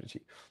entry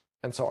opportunity,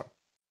 and so on.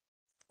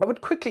 I would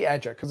quickly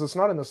add here, because it's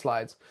not in the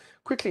slides,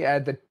 quickly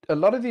add that a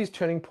lot of these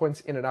turning points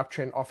in an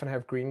uptrend often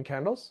have green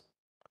candles.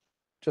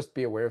 Just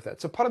be aware of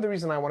that. So part of the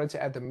reason I wanted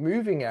to add the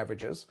moving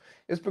averages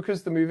is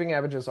because the moving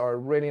averages are a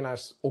really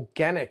nice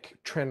organic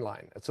trend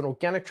line. It's an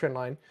organic trend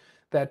line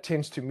that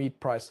tends to meet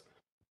price,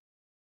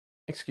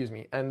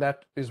 and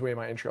that is where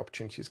my entry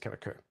opportunities can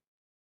occur.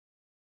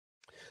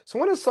 So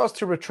when it starts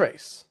to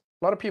retrace,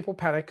 a lot of people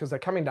panic because they're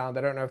coming down.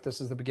 They don't know if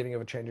this is the beginning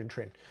of a change in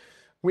trend.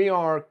 We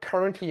are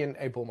currently in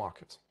a bull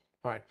market.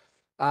 All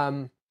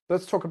right.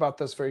 Let's talk about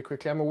this very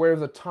quickly. I'm aware of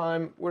the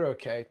time. We're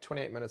okay.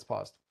 28 minutes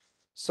past.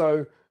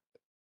 So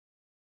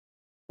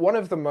one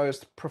of the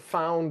most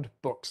profound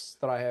books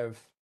that I have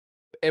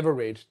ever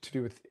read to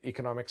do with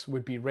economics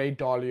would be Ray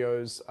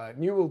Dalio's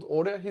New World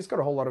Order. He's got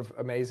a whole lot of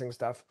amazing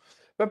stuff.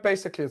 But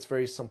basically, it's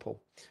very simple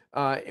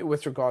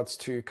with regards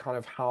to kind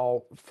of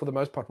how, for the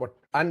most part,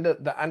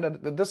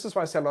 this is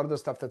why I say a lot of the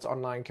stuff that's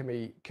online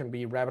can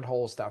be rabbit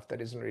hole stuff that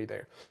isn't really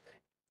there.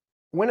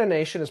 When a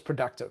nation is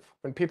productive,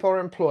 when people are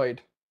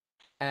employed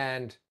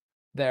and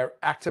they're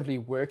actively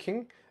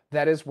working,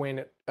 that is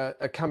when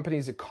a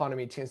company's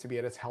economy tends to be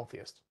at its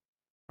healthiest.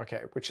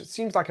 Okay, which it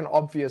seems like an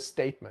obvious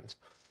statement,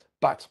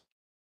 but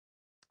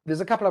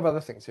there's a couple of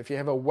other things. If you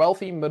have a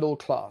wealthy middle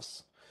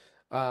class,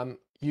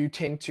 you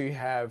tend to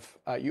have,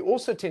 you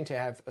also tend to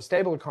have a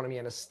stable economy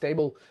and a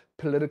stable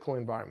political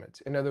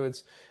environment. In other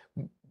words,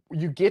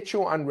 you get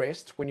your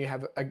unrest when you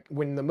have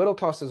when the middle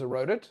class is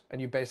eroded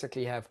and you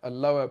basically have a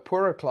lower,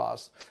 poorer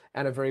class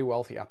and a very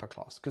wealthy upper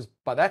class. Because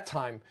by that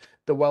time,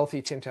 the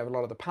wealthy tend to have a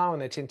lot of the power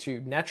and they tend to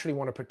naturally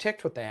want to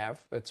protect what they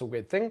have. It's a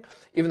weird thing,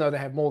 even though they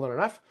have more than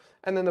enough.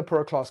 And then the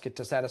poorer class get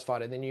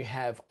dissatisfied, and then you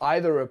have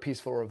either a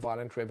peaceful or a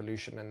violent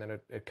revolution, and then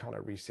it kind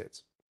of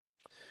resets.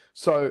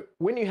 So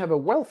when you have a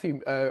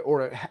wealthy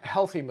or a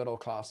healthy middle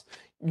class,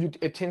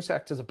 it tends to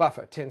act as a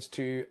buffer. It tends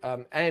to,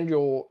 and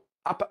your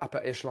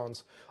upper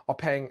echelons are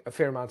paying a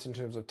fair amount in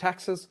terms of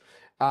taxes.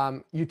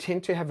 You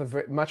tend to have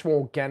a much more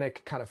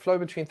organic kind of flow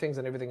between things,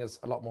 and everything is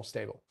a lot more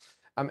stable.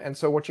 And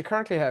so what you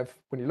currently have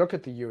when you look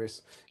at the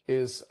US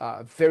is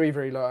very,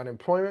 very low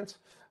unemployment.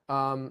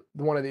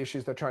 One of the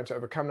issues they're trying to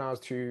overcome now is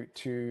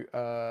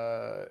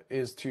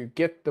to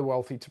get the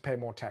wealthy to pay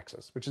more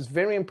taxes, which is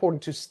very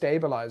important to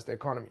stabilize the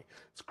economy.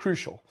 It's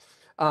crucial.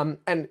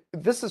 And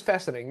this is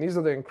fascinating. These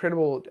are the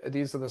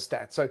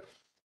stats. So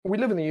we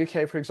live in the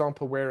UK, for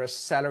example, where a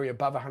salary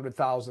above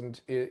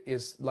 100,000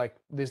 is like,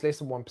 there's less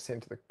than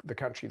 1% of the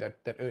country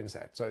that earns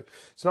that. So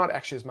it's not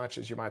actually as much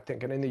as you might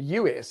think. And in the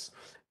US,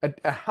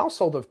 a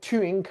household of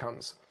two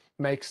incomes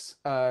makes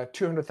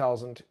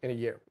 200,000 in a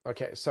year.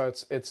 Okay, so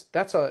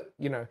that's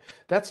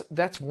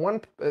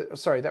one.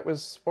 Sorry, that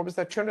was, what was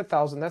that?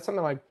 200,000. That's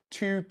something like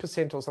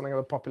 2% or something of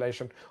the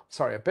population.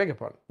 Sorry, I beg your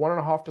pardon.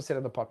 1.5%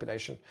 of the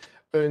population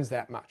earns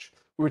that much.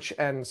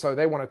 And so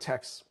they want to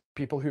tax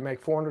people who make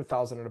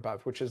 400,000 and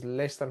above, which is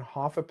less than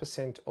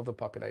 0.5% of the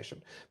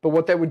population. But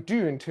what they would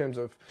do in terms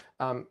of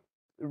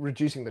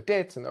reducing the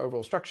debt and the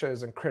overall structure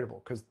is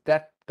incredible, because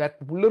that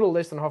little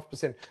less than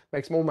 0.5%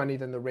 makes more money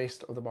than the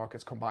rest of the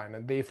markets combined.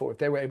 And therefore, if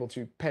they were able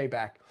to pay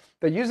back,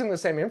 they're using the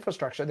same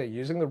infrastructure, they're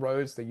using the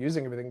roads, they're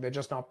using everything, they're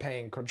just not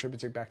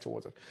contributing back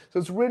towards it. So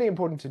it's really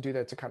important to do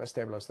that to kind of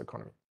stabilize the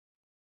economy.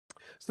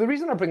 So the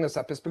reason I bring this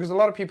up is because a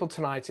lot of people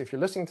tonight, if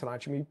you're listening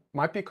tonight, you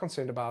might be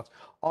concerned about,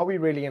 are we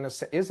really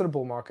is it a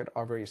bull market?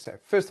 Are very safe?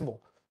 First of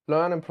all,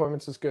 low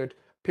unemployment is good.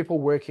 People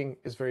working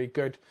is very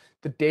good.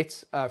 The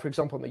debt, for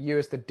example, in the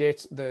US,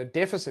 the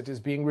deficit is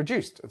being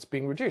reduced. It's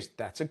being reduced.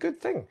 That's a good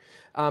thing.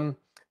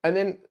 And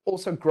then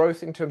also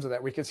growth in terms of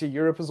that. We can see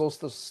Europe is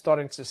also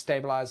starting to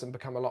stabilize and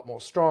become a lot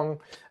more strong.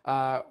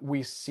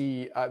 We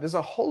see there's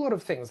a whole lot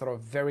of things that are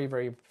very,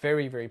 very,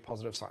 very, very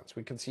positive signs.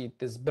 We can see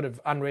there's a bit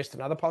of unrest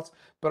in other parts,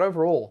 but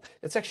overall,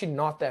 it's actually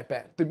not that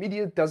bad. The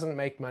media doesn't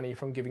make money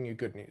from giving you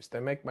good news.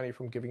 They make money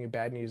from giving you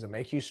bad news and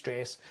make you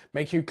stress,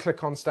 make you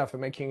click on stuff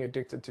and making you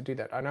addicted to do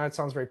that. I know it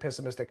sounds very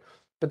pessimistic,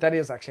 but that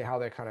is actually how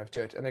they kind of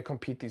do it, and they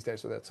compete these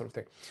days with that sort of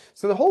thing.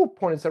 So the whole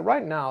point is that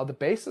right now, the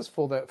basis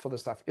for the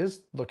stuff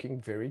is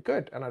looking very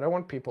good, and I don't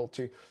want people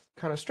to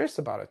kind of stress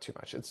about it too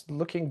much. It's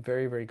looking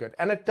very, very good,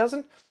 and it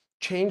doesn't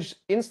change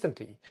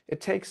instantly. It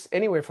takes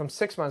anywhere from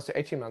 6 months to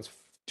 18 months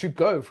to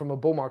go from a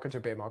bull market to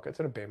a bear market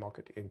and a bear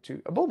market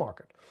into a bull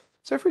market.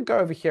 So if we go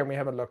over here and we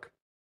have a look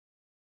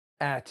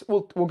at,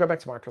 we'll go back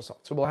to Microsoft.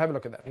 So we'll have a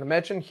look at that. And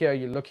imagine here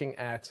you're looking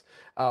at,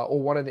 or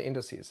one of the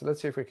indices. So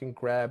let's see if we can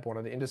grab one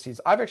of the indices.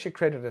 I've actually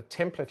created a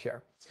template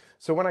here.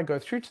 So when I go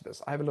through to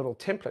this, I have a little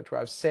template where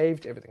I've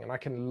saved everything and I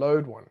can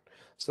load one.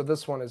 So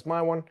this one is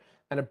my one,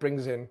 and it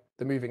brings in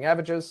the moving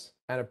averages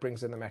and it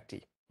brings in the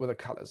MACD with the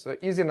colors. So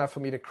easy enough for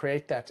me to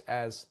create that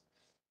as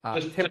a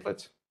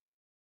template.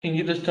 Can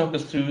you just talk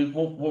us through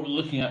what we're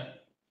looking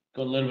at?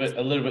 Go a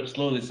little bit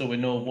slowly so we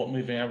know what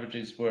moving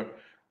averages we're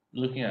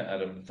looking at,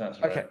 Adam, if that's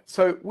right. Okay,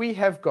 so we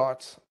have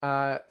got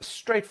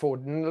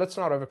straightforward, let's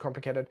not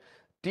overcomplicate it,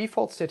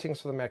 default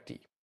settings for the MACD.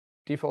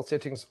 Default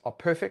settings are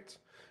perfect.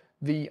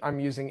 I'm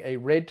using a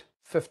red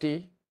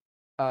 50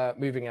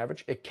 moving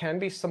average. It can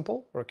be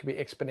simple or it can be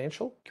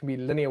exponential, it can be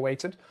linear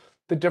weighted.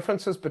 The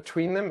differences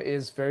between them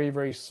is very,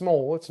 very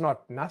small. It's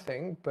not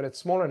nothing, but it's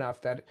small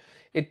enough that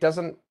it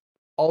doesn't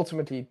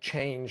ultimately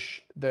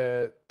change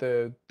the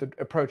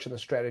approach and the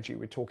strategy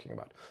we're talking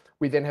about.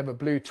 We then have a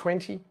blue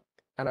 20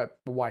 and a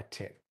white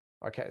 10.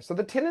 Okay, so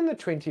the 10 and the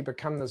 20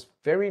 become this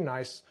very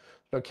nice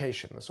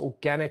location, this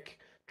organic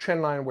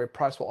trend line where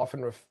price will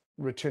often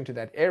return to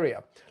that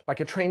area,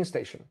 like a train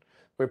station,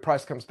 where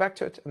price comes back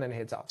to it and then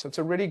heads out. So it's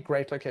a really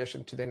great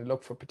location to then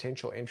look for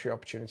potential entry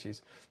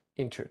opportunities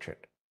into a trend.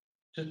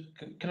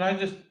 Can I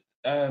just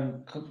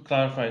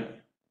clarify,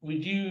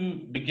 would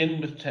you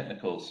begin with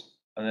technicals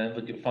and then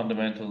look at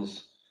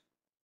fundamentals?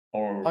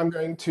 Or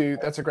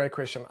that's a great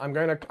question. I'm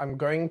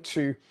going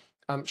to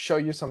show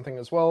you something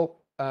as well,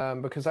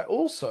 because I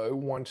also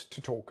want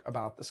to talk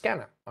about the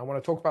scanner. I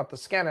want to talk about the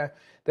scanner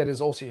that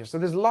is also here. So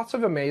there's lots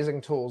of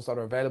amazing tools that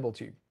are available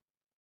to you.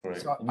 Right.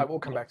 So I will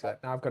come back to that.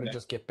 Now I've got to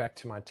just get back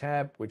to my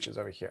tab, which is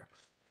over here.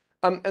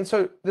 And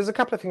so there's a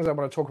couple of things I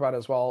want to talk about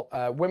as well.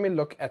 When we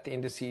look at the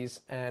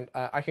indices, and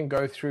I can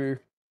go through,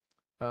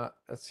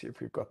 let's see if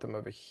we've got them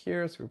over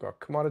here. So we've got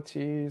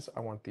commodities.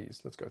 I want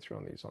these. Let's go through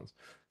on these ones.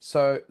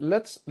 So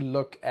let's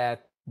look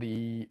at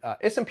the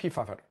S&P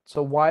 500.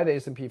 So why the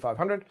S&P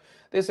 500?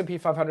 The S&P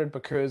 500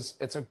 because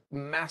it's a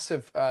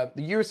massive, the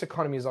US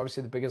economy is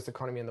obviously the biggest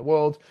economy in the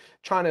world.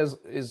 China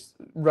is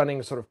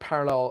running sort of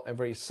parallel and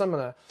very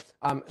similar.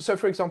 So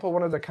for example,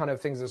 one of the kind of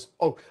things is,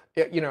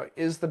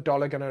 is the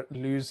dollar going to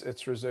lose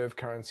its reserve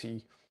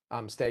currency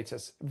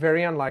status?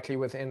 Very unlikely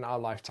within our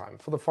lifetime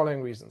for the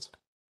following reasons.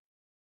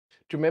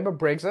 Do you remember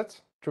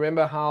Brexit? Do you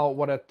remember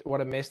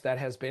what a mess that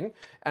has been?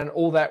 And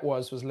all that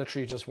was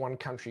literally just one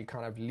country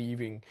kind of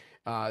leaving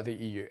the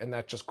EU, and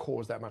that just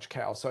caused that much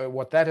chaos. So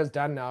what that has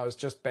done now is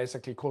just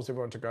basically caused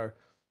everyone to go,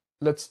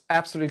 let's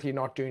absolutely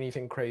not do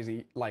anything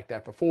crazy like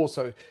that before.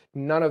 So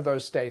none of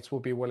those states will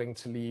be willing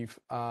to leave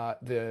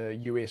the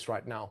US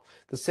right now.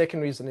 The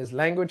second reason is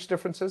language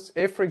differences.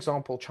 If, for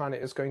example, China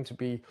is going to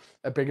be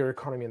a bigger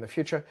economy in the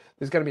future,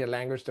 there's going to be a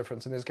language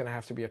difference and there's going to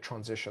have to be a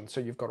transition.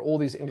 So you've got all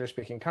these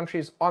English-speaking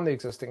countries on the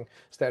existing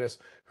status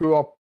who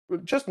are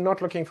just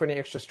not looking for any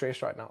extra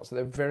stress right now. So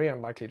they're very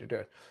unlikely to do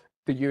it.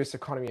 The US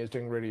economy is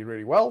doing really,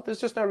 really well. There's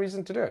just no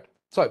reason to do it.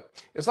 So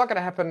it's not going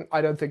to happen,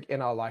 I don't think,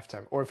 in our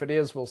lifetime. Or if it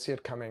is, we'll see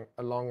it coming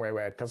a long way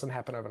away. It doesn't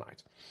happen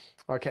overnight.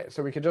 Okay,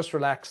 so we can just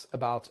relax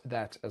about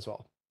that as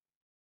well.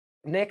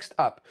 Next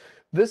up,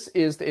 this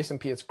is the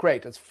S&P. It's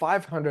great. It's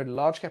 500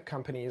 large cap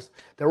companies.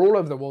 They're all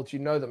over the world. You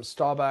know them: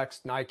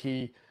 Starbucks,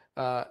 Nike,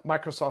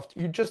 Microsoft.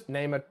 You just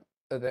name it,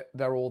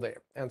 they're all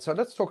there. And so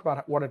let's talk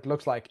about what it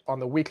looks like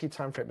on the weekly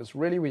time frame. It's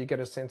really where you get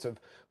a sense of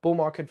bull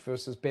market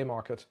versus bear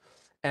market.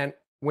 And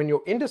when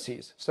your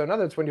indices, so in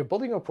other words, when you're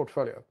building your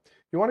portfolio,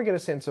 you want to get a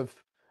sense of,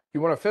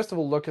 you want to first of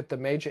all look at the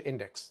major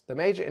index. The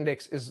major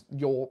index is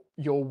your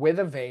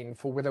weather vane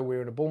for whether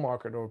we're in a bull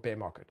market or a bear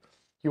market.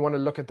 You want to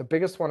look at the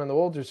biggest one in the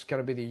world, which is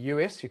going to be the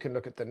US. You can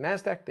look at the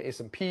NASDAQ, the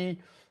S&P,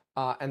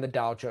 and the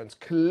Dow Jones.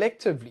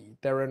 Collectively,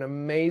 they're an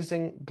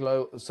amazing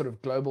sort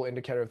of global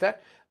indicator of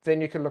that. Then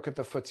you can look at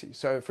the FTSE.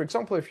 So for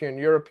example, if you're in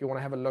Europe, you want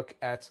to have a look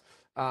at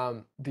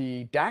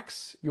the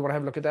DAX, you want to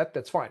have a look at that,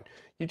 that's fine.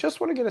 You just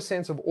want to get a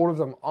sense of all of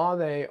them. Are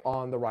they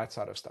on the right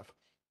side of stuff?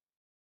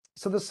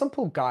 So the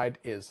simple guide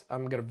is,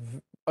 I'm going to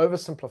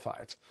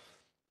oversimplify it,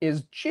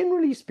 is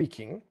generally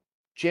speaking,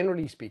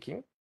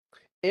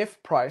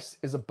 if price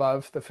is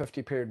above the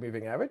 50-period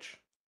moving average,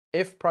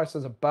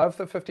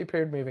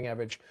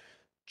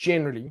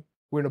 generally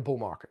we're in a bull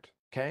market,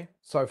 okay?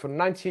 So for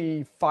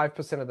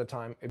 95% of the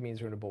time, it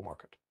means we're in a bull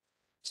market.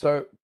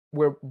 So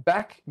we're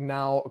back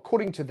now,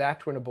 according to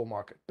that, we're in a bull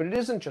market. But it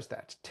isn't just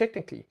that.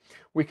 Technically,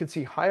 we could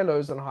see higher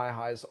lows and higher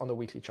highs on the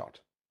weekly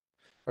chart.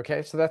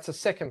 Okay, so that's the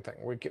second thing.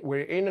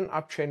 We're in an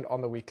uptrend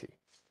on the weekly.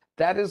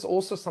 That is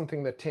also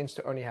something that tends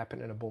to only happen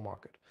in a bull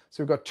market.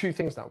 So we've got two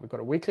things now. We've got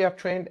a weekly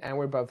uptrend and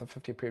we're above the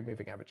 50-period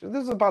moving average.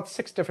 There's about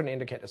 6 different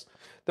indicators.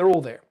 They're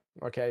all there.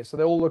 Okay, so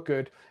they all look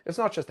good. It's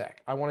not just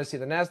that. I want to see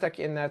the NASDAQ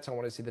in that. I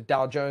want to see the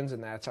Dow Jones in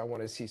that. I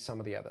want to see some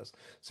of the others.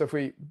 So if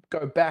we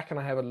go back and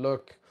I have a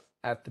look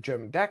at the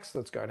German DAX,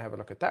 let's go and have a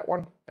look at that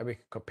one, and we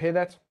can compare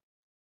that.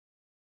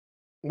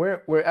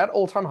 We're at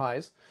all-time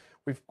highs.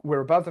 We're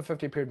above the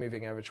 50-period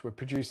moving average. We're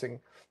producing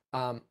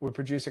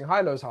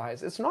high lows, high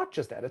highs. It's not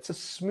just that. It's a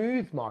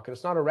smooth market.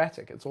 It's not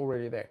erratic. It's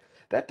already there.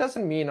 That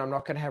doesn't mean I'm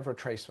not going to have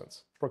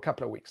retracements for a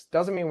couple of weeks.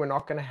 Doesn't mean we're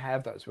not going to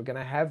have those. We're going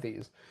to have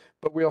these,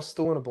 but we are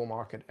still in a bull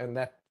market, and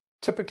that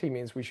typically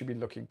means we should be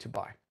looking to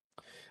buy.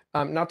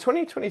 Now,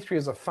 2023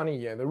 is a funny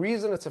year. The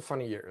reason it's a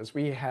funny year is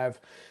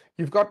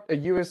you've got a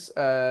US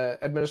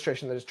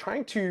administration that is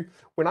trying to,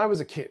 when I was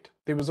a kid,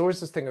 there was always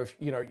this thing of,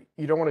 you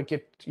don't want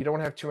to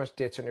have too much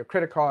debt on your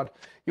credit card.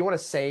 You want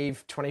to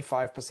save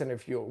 25%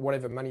 of your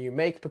whatever money you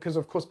make, because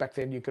of course back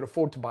then you could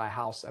afford to buy a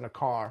house and a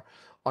car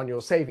on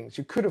your savings.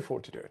 You could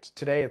afford to do it.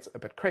 Today it's a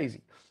bit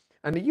crazy.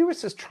 And the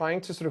US is trying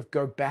to sort of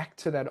go back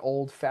to that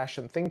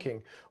old-fashioned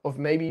thinking of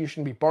maybe you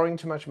shouldn't be borrowing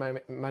too much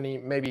money,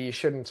 maybe you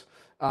shouldn't.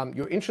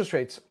 Your interest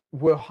rates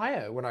were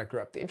higher when I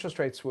grew up. The interest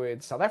rates were in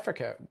South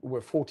Africa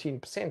were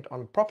 14%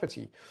 on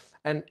property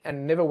and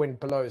never went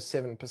below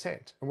 7%.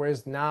 And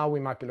whereas now we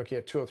might be looking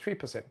at 2 or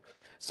 3%.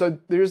 So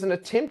there is an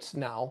attempt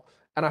now,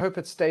 and I hope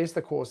it stays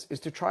the course,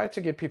 is to try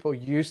to get people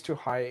used to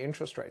higher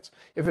interest rates.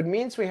 If it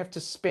means we have to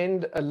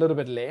spend a little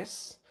bit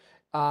less,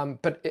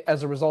 but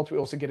as a result, we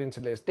also get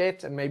into less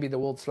debt and maybe the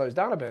world slows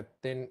down a bit,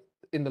 then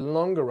in the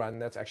longer run,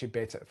 that's actually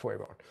better for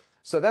everyone.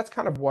 So that's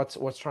kind of what's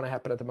trying to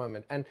happen at the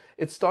moment. And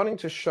it's starting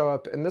to show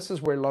up, and this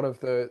is where a lot of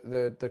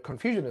the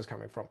confusion is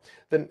coming from.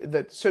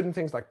 That certain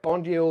things like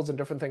bond yields and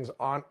different things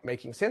aren't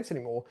making sense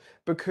anymore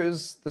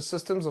because the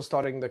systems are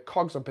starting, the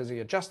cogs are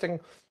busy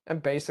adjusting,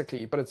 and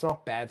basically, but it's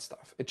not bad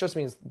stuff. It just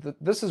means that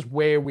this is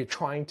where we're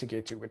trying to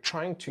get to. We're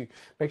trying to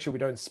make sure we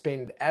don't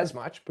spend as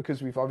much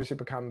because we've obviously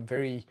become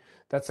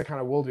that's the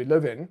kind of world we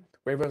live in,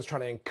 where everyone's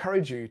trying to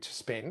encourage you to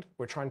spend.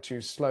 We're trying to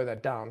slow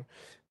that down.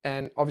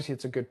 And obviously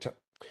it's a good tip.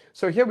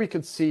 So here we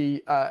could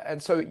see,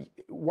 and so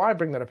why I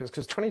bring that up is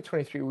because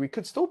 2023, we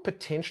could still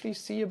potentially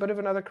see a bit of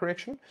another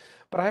correction,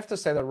 but I have to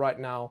say that right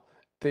now,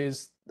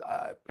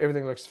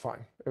 everything looks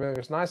fine. Everything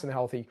looks nice and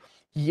healthy.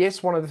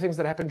 Yes, one of the things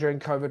that happened during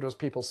COVID was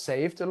people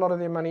saved a lot of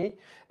their money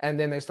and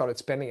then they started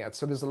spending it.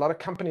 So there's a lot of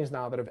companies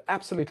now that have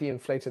absolutely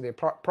inflated their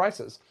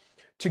prices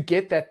to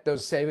get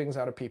those savings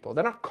out of people.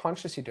 They're not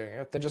consciously doing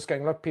it. They're just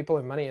going, look, people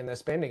have money and they're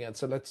spending it,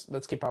 so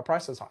let's keep our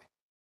prices high.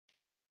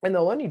 And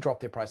they'll only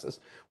drop their prices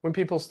when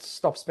people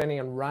stop spending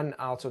and run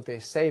out of their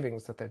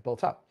savings that they've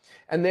built up.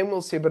 And then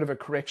we'll see a bit of a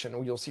correction,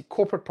 or you'll see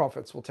corporate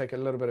profits will take a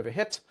little bit of a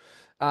hit,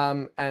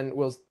 and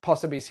we'll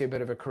possibly see a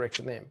bit of a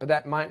correction then. But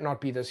that might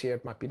not be this year,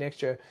 it might be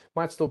next year,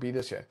 might still be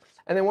this year.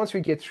 And then once we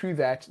get through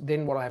that,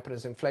 then what will happen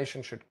is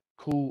inflation should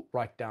cool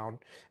right down,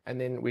 and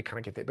then we kind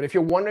of get there. But if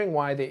you're wondering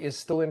why there is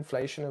still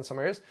inflation in some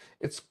areas,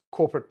 it's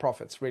corporate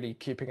profits really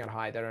keeping it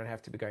high. They don't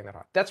have to be going that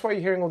high. That's why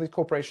you're hearing all these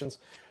corporations,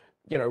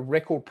 you know,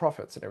 record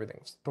profits and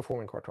everything's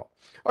performing quite well.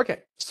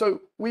 Okay,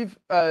 so we've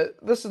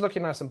this is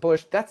looking nice and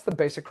bullish. That's the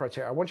basic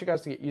criteria. I want you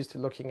guys to get used to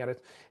looking at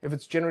it. If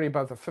it's generally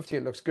above the 50,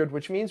 it looks good,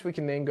 which means we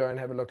can then go and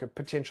have a look at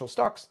potential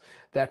stocks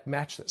that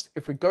match this.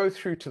 If we go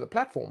through to the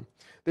platform,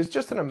 there's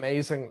just an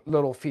amazing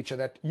little feature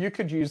that you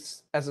could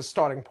use as a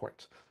starting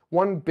point.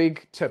 One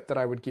big tip that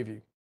I would give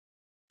you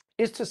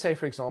is to say,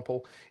 for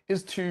example,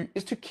 is to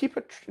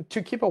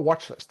keep a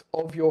watch list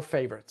of your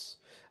favorites.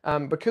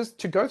 Because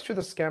to go through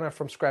the scanner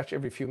from scratch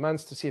every few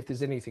months to see if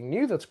there's anything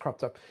new that's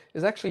cropped up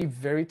is actually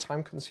very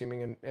time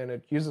consuming, and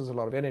it uses a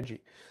lot of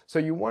energy. So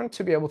you want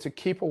to be able to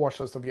keep a watch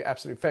list of your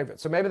absolute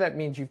favorites. So maybe that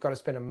means you've got to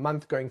spend a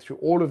month going through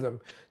all of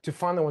them to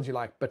find the ones you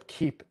like, but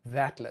keep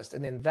that list.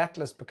 And then that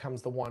list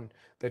becomes the one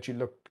that you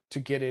look to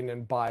get in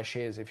and buy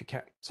shares if you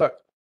can. So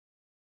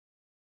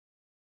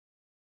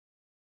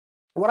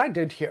what I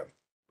did here,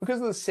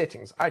 because of the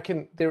settings,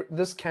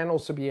 this can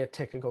also be a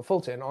technical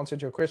filter. In answer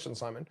to your question,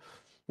 Simon,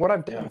 what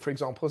I've done, for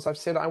example, is I've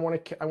said I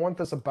want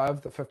this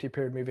above the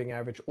 50-period moving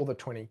average or the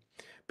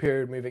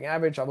 20-period moving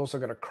average. I've also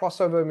got a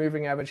crossover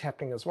moving average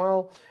happening as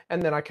well,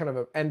 and then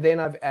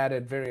I've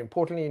added, very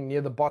importantly,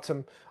 near the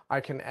bottom, I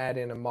can add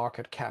in a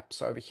market cap.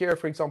 So over here,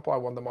 for example, I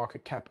want the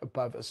market cap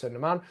above a certain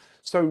amount.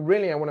 So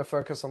really, I want to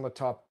focus on the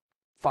top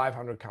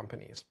 500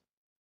 companies.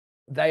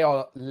 They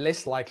are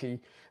less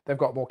likely, they've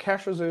got more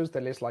cash reserves,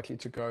 they're less likely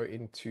to go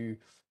into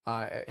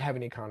have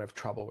any kind of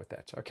trouble with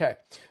that. Okay,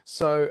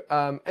 so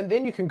and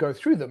then you can go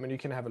through them and you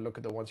can have a look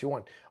at the ones you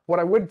want. What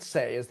I would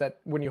say is that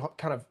when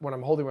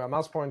I'm holding my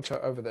mouse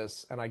pointer over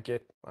this and I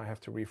have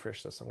to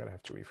refresh this, I'm going to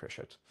have to refresh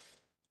it.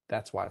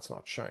 That's why it's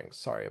not showing.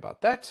 Sorry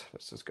about that.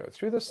 Let's just go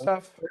through this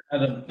stuff.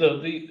 And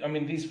I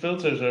mean, these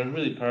filters are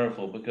really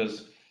powerful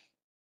because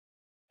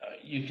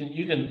you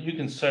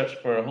can search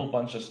for a whole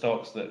bunch of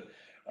stocks that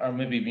are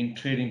maybe been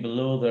trading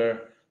below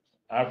their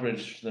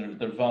average,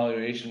 their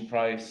valuation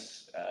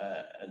price,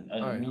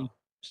 and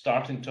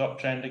starting to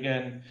uptrend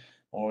again,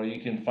 or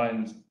you can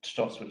find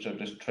stocks which are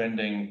just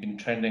been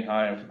trending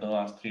higher for the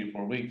last 3 or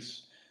 4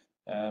 weeks.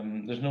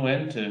 There's no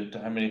end to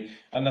how many,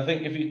 and I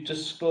think if you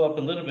just scroll up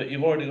a little bit,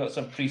 you've already got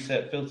some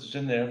preset filters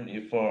in there, haven't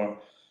you, for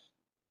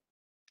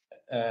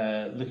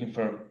looking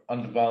for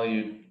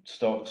undervalued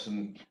stocks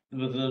and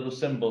with the little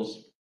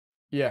symbols.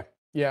 Yeah,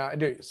 I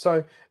do.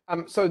 So,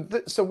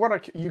 so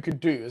what you could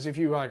do is, if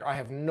you I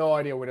have no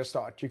idea where to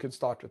start, you could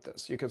start with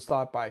this. You could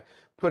start by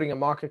putting a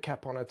market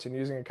cap on it and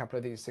using a couple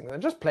of these things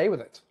and just play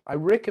with it. I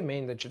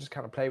recommend that you just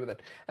kind of play with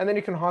it, and then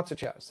you can heart it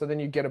here. So then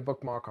you get a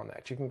bookmark on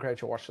that. You can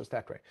create your watch list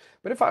that way.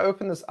 But if I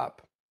open this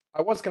up,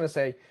 I was going to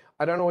say,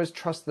 I don't always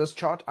trust this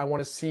chart. I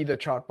want to see the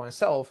chart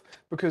myself,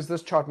 because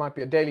this chart might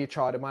be a daily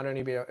chart. It might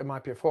only be it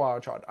might be a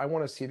 4-hour chart. I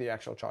want to see the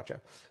actual chart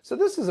here. So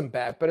this isn't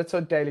bad, but it's a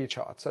daily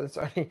chart. So it's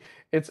only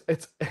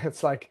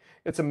it's like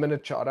it's a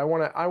minute chart. I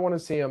want to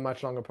see a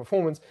much longer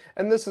performance,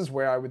 and this is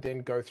where I would then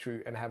go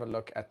through and have a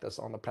look at this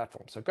on the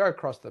platform. So go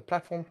across the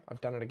platform.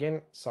 I've done it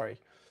again. Sorry.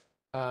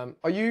 Sorry,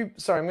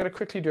 I'm going to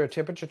quickly do a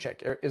temperature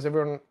check.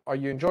 Are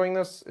you enjoying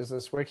this? Is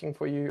this working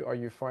for you? Are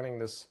you finding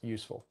this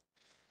useful?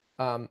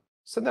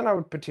 So then I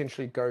would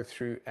potentially go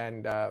through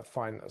and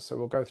find this. So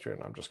we'll go through,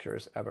 and I'm just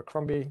curious.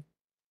 Abercrombie.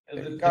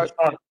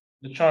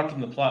 The chart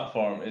on the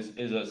platform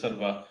is a sort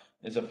of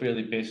a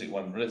fairly basic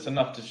one, but it's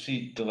enough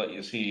to let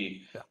you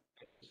see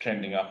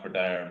trending up or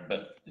down.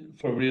 But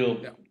for real,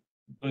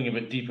 going a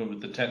bit deeper with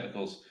the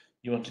technicals,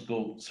 you want to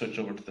go switch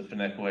over to the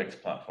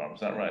FinecoX platform. Is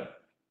that right?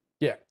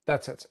 Yeah,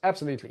 that's it.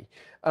 Absolutely.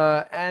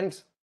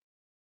 And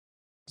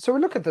so we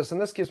look at this,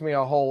 and this gives me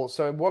a whole.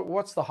 So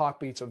what's the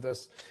heartbeat of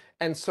this?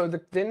 And so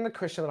then the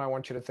question that I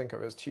want you to think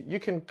of is you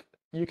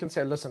can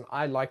say, listen,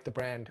 I like the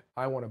brand.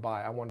 I want to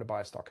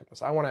buy a stock in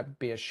this. I want to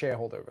be a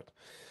shareholder of it.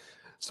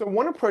 So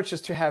one approach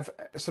is to have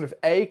sort of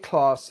A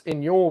class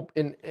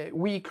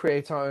we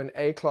create our own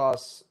A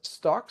class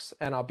stocks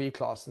and our B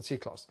class and C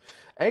class.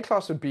 A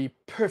class would be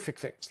perfect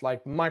things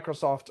like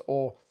Microsoft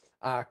or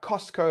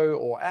Costco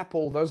or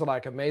Apple. Those are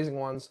like amazing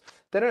ones.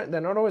 They're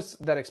not always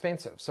that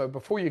expensive. So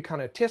before you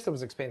kind of Tesla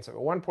was expensive. At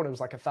one point it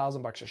was like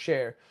 $1,000 a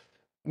share,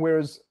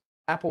 whereas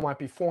Apple might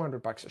be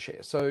 $400 a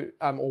share. So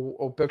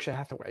or Berkshire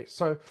Hathaway.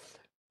 So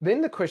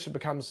then the question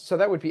becomes, so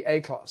that would be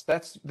A class.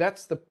 That's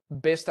the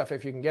best stuff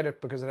if you can get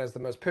it, because it has the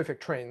most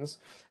perfect trends,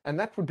 and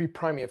that would be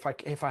primary.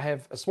 If I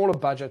have a smaller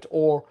budget,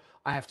 or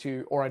I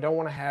don't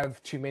want to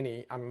have too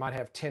many, I might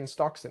have 10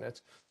 stocks in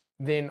it,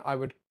 then I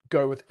would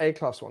go with A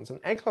class ones. And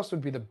A class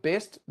would be the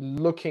best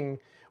looking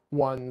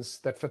ones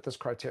that fit this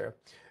criteria.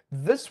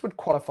 This would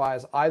qualify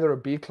as either a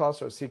B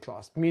class or a C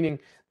class, meaning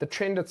the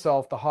trend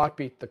itself, the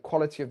heartbeat, the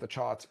quality of the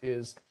chart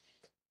is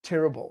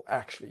terrible,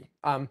 actually.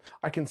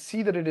 I can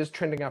see that it is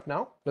trending up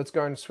now. Let's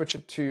go and switch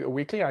it to a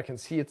weekly. I can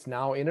see it's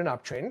now in an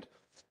uptrend.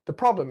 The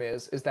problem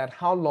is that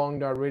how long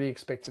do I really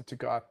expect it to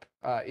go up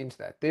into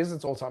that? There's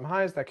its all-time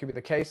highs. That could be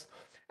the case.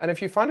 And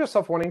if you find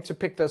yourself wanting to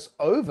pick this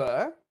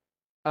over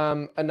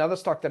another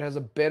stock that has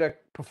a better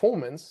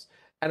performance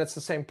and it's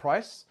the same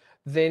price,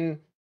 then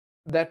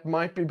that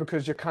might be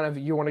because you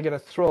want to get a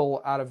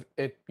thrill out of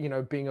it,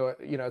 being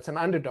it's an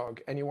underdog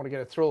and you want to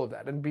get a thrill of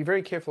that. And be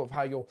very careful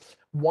of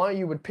why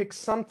you would pick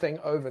something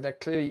over that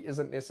clearly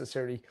isn't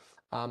necessarily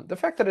the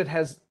fact that it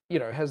has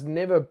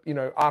never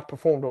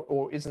outperformed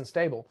or isn't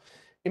stable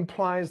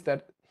implies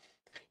that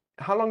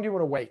how long do you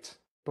want to wait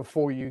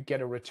before you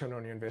get a return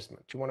on your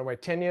investment? Do you want to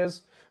wait 10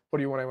 years or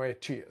do you want to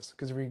wait 2 years?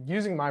 Because if you're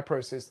using my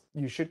process,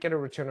 you should get a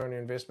return on your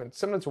investment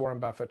similar to Warren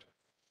Buffett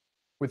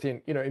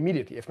within,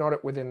 immediately, if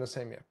not within the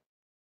same year.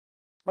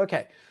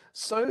 Okay,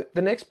 so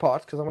the next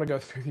part, because I want to go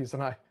through these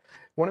and I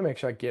want to make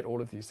sure I get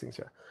all of these things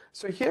here.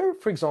 So here,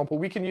 for example,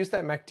 we can use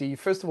that MACD,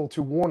 first of all,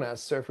 to warn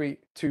us. So if we,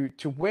 to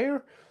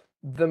where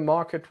the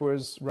market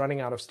was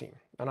running out of steam.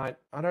 And I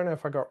don't know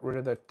if I got rid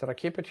of that. Did I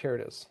keep it? Here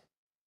it is.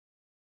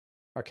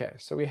 Okay,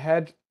 so we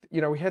had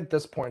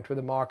this point where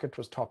the market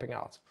was topping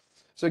out.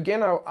 So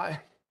again, I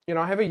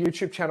have a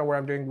YouTube channel where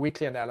I'm doing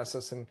weekly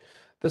analysis, and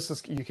this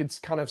is, you can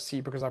kind of see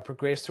because I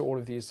progressed through all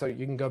of these, so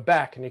you can go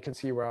back and you can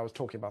see where I was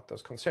talking about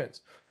those concerns.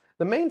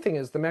 The main thing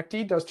is the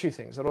MACD does two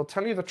things. It'll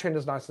tell you the trend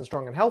is nice and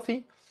strong and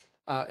healthy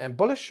and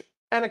bullish,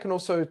 and it can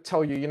also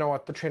tell you,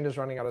 what, the trend is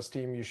running out of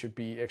steam, you should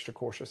be extra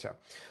cautious here.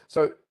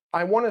 So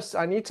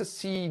I need to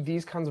see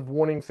these kinds of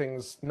warning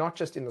things, not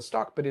just in the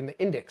stock, but in the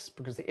index,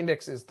 because the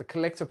index is the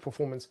collective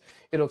performance.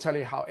 It'll tell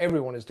you how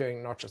everyone is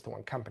doing, not just the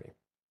one company.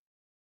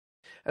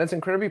 And it's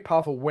incredibly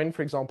powerful when,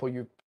 for example,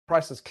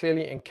 price is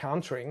clearly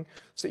encountering.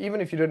 So even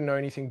if you didn't know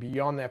anything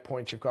beyond that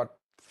point, you've got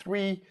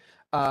 3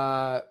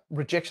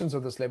 rejections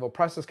of this level,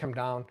 prices come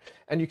down,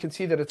 and you can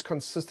see that it's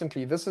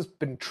consistently, this has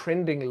been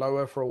trending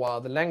lower for a while.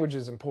 The language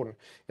is important.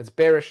 It's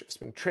bearish. It's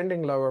been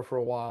trending lower for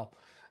a while.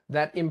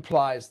 That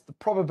implies the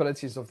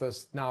probabilities of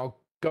this now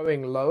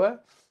going lower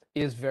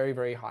is very,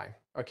 very high.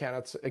 Okay, and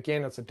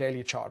it's a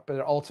daily chart, but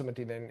it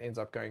ultimately then ends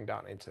up going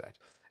down into that.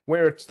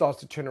 Where it starts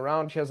to turn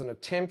around, here's an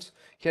attempt.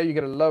 Here you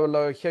get a lower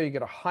low, here you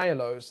get a higher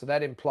low. So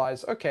that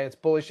implies, okay, it's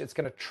bullish. It's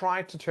going to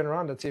try to turn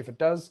around. Let's see if it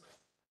does.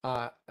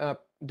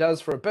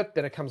 Does for a bit,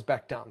 then it comes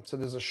back down. So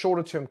there's a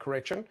shorter term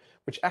correction,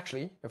 which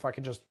actually, if I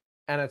could just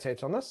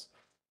annotate on this,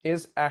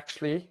 is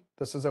actually,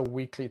 this is a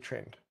weekly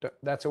trend.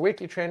 That's a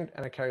weekly trend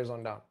and it carries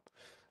on down.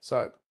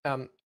 So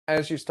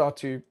as you start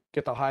to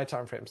get the higher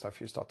time frame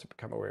stuff, you start to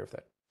become aware of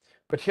that.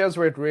 But here's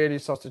where it really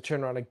starts to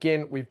turn around.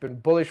 Again, we've been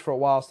bullish for a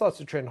while, starts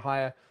to trend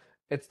higher.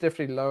 It's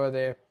definitely lower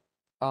there.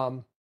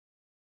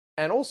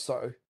 And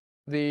also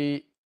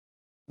the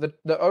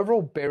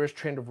overall bearish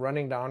trend of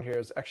running down here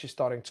is actually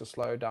starting to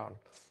slow down.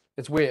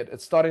 It's weird.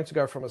 It's starting to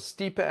go from a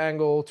steeper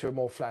angle to a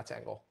more flat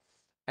angle.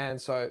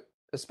 And so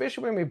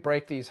especially when we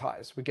break these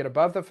highs, we get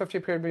above the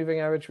 50-period moving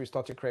average, we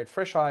start to create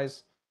fresh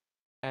highs.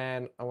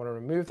 And I want to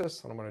remove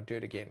this and I'm going to do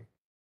it again.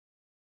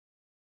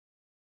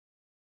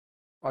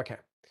 Okay,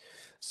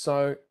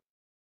 so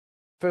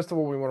first of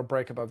all, we want to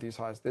break above these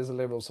highs. There's a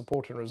level of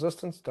support and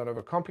resistance. Don't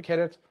overcomplicate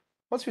it.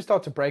 Once we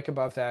start to break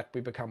above that,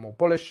 we become more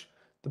bullish.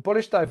 The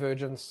bullish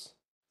divergence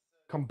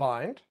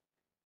combined,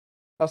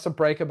 plus a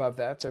break above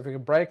that. So if we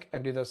can break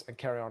and do this and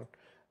carry on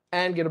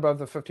and get above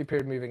the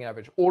 50-period moving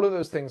average, all of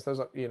those things, those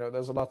are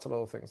lots of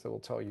little things that will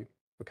tell you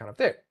we're kind of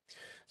there.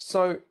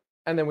 So,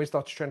 and then we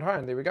start to trend higher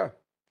and there we go.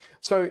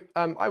 So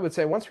I would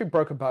say once we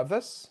broke above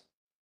this,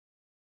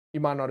 you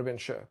might not have been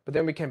sure, but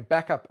then we came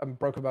back up and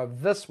broke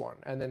above this one,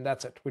 and then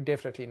that's it. We're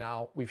definitely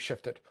now, we've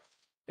shifted,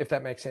 if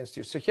that makes sense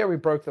to you. So here we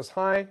broke this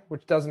high,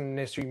 which doesn't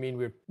necessarily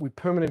mean we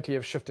permanently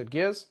have shifted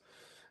gears.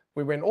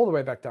 We went all the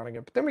way back down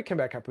again, but then we came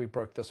back up, we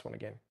broke this one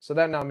again. So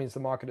that now means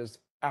the market is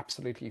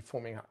absolutely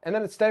forming up, and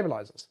then it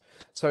stabilizes.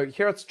 So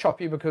here it's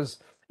choppy because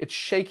it's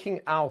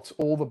shaking out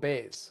all the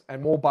bears,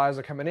 and more buyers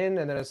are coming in,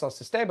 and then it starts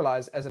to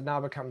stabilize as it now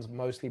becomes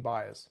mostly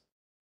buyers.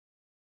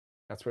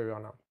 That's where we are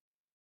now.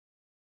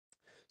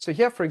 So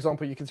here, for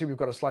example, you can see we've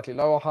got a slightly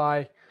lower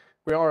high.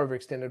 We are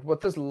overextended.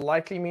 What this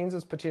likely means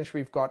is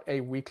potentially we've got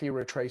a weekly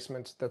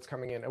retracement that's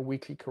coming in, a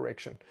weekly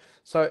correction.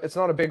 So it's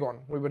not a big one.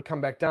 We would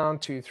come back down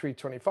to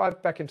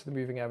 325, back into the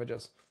moving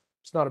averages.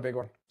 It's not a big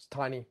one. It's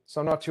tiny. So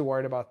I'm not too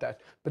worried about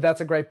that. But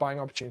that's a great buying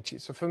opportunity.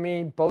 So for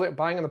me,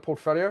 buying in the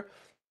portfolio,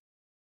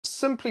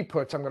 simply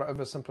put, I'm going to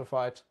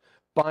oversimplify it,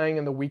 buying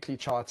in the weekly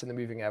charts and the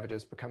moving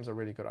averages becomes a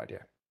really good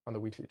idea on the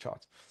weekly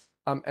charts.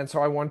 And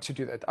so I want to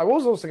do that. I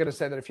was also going to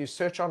say that if you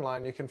search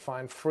online, you can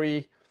find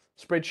free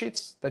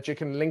spreadsheets that you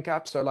can link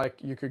up. So like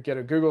you could get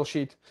a Google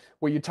sheet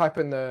where you type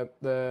in the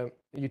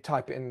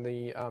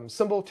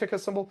symbol, ticker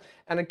symbol,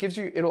 and it gives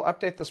you, it'll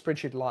update the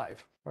spreadsheet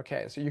live.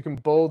 Okay, so you can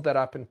build that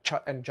up and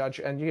judge,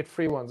 and you get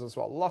free ones as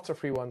well. Lots of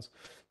free ones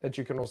that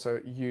you can also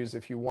use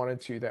if you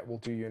wanted to, that will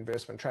do your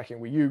investment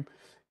tracking, where you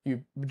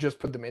you just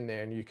put them in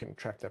there and you can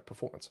track that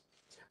performance.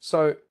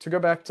 So to go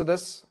back to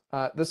this,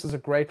 this is a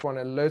great one.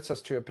 It alerts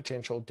us to a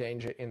potential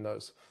danger in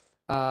those.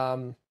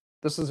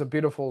 This is a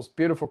beautiful,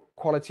 beautiful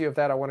quality of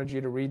that. I wanted you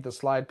to read the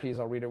slide, please.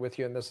 I'll read it with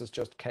you. And this is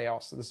just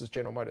chaos. This is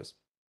General Motors.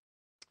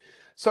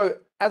 So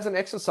as an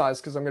exercise,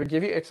 because I'm going to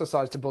give you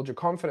exercise to build your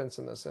confidence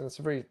in this, and it's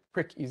a very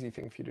quick, easy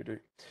thing for you to do.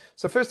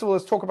 So first of all,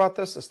 let's talk about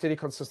this. A steady,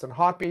 consistent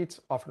heartbeat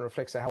often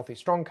reflects a healthy,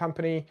 strong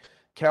company.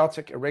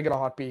 Chaotic, irregular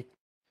heartbeat.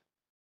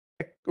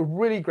 A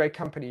really great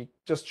company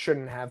just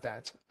shouldn't have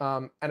that,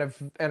 and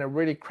a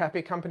really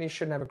crappy company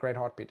shouldn't have a great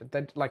heartbeat.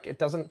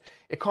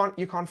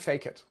 You can't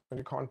fake it, and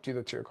you can't do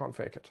the two. You can't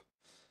fake it.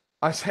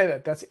 I say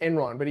that's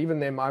Enron, but even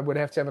them, I would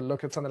have to have a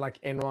look at something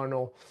like Enron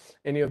or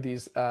any of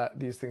these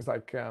things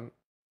like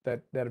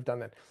that have done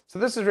that. So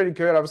this is really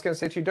good. I was going to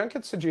say to you, don't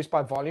get seduced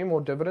by volume or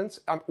dividends.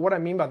 What I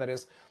mean by that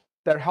is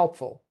they're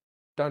helpful.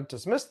 Don't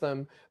dismiss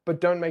them, but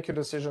don't make your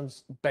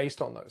decisions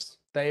based on those.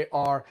 They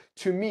are,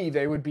 to me,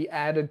 they would be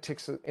added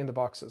ticks in the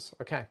boxes.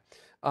 Okay.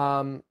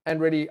 And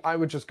really, I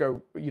would just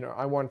go,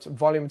 I want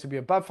volume to be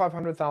above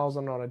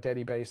 500,000 on a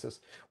daily basis.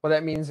 Well,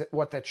 that means,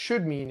 what that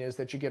should mean is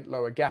that you get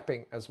lower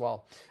gapping as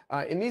well.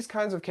 In these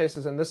kinds of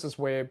cases, and this is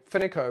where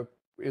Fineco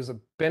is a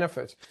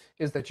benefit,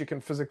 is that you can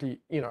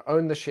physically,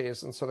 own the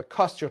shares. And so the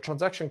cost, your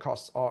transaction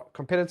costs are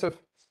competitive,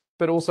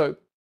 but also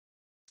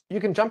you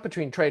can jump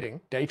between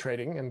trading, day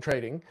trading and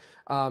trading,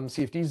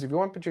 CFDs if you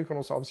want, but you can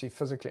also obviously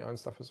physically own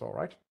stuff as well,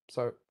 right?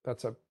 So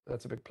that's a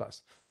big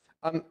plus.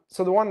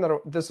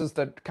 So this is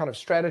the kind of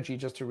strategy,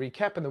 just to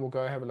recap, and then we'll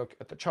go have a look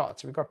at the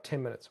charts. So we've got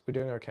 10 minutes. We're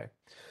doing okay.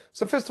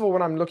 So first of all,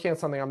 when I'm looking at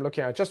something,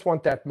 I just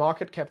want that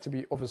market cap to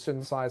be of a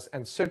certain size,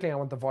 and certainly I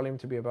want the volume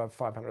to be above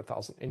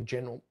 500,000 in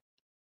general.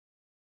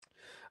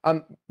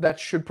 That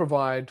should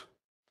provide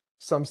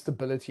some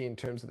stability in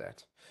terms of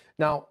that.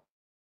 Now,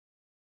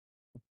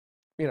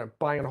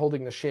 buying and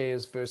holding the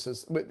shares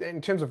versus,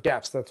 in terms of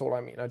gaps, that's all I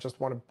mean. I just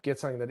want to get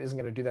something that isn't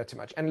going to do that too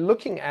much. And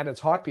looking at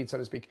its heartbeat, so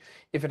to speak,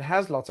 if it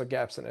has lots of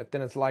gaps in it,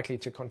 then it's likely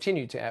to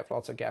continue to have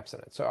lots of gaps in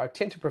it. So I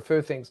tend to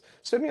prefer things,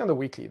 certainly on the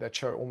weekly, that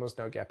show almost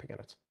no gapping in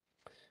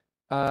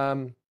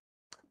it.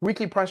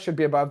 Weekly price should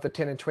be above the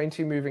 10 and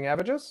 20 moving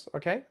averages,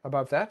 okay,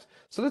 above that.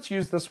 So let's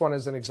use this one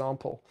as an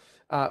example.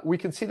 We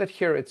can see that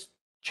here it's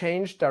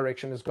changed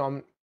direction,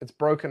 it's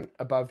broken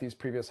above these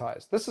previous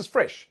highs. This is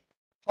fresh.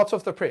 Hot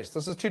off the press.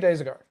 This is 2 days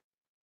ago.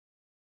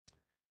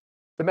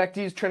 The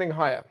MACD is trending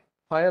higher.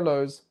 Higher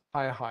lows,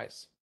 higher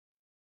highs.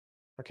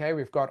 Okay,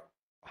 we've got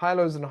higher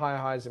lows and higher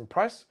highs in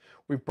price.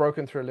 We've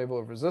broken through a level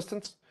of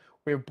resistance.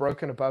 We've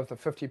broken above the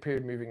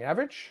 50-period moving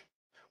average.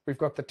 We've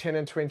got the 10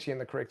 and 20 in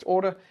the correct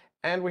order.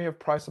 And we have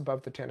price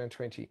above the 10 and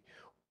 20.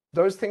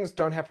 Those things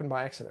don't happen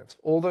by accident.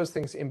 All those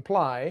things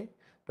imply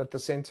that the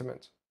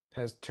sentiment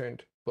has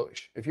turned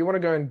bullish. If you want to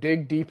go and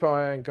dig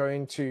deeper and go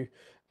into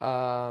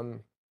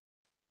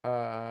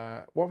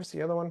what was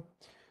the other one?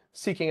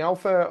 Seeking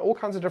alpha, all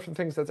kinds of different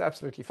things, that's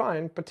absolutely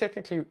fine, but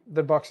technically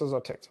the boxes are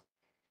ticked.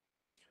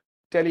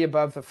 Daily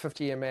above the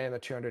 50 EMA and the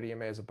 200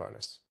 EMA is a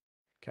bonus.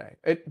 Okay,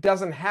 it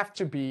doesn't have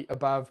to be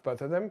above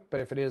both of them, but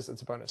if it is,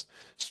 it's a bonus.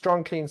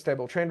 Strong, clean,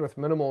 stable trend with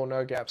minimal or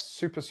no gaps,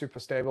 super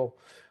stable.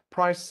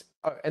 Price,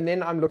 and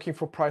then I'm looking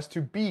for price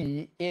to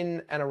be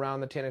in and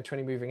around the 10 and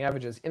 20 moving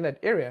averages in that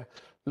area,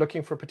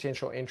 looking for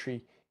potential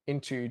entry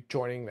into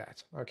joining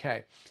that.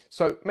 Okay,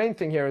 so main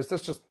thing here is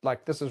this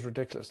is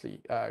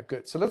ridiculously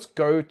good. So let's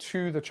go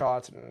to the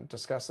chart and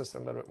discuss this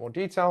in a little bit more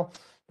detail.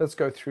 Let's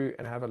go through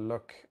and have a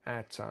look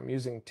at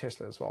using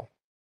Tesla as well.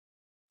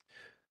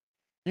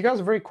 You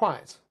guys are very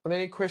quiet. Are there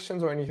any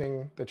questions or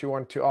anything that you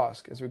want to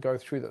ask as we go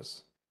through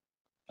this?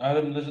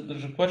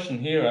 There's a question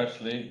here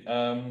actually,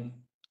 and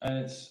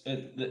it's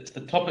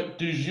the topic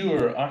du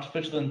jour,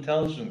 artificial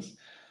intelligence.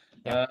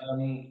 Yeah.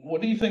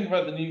 What do you think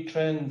about the new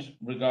trend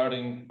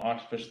regarding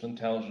artificial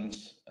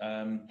intelligence?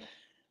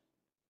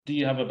 Do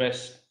you have a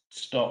best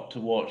stock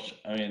to watch?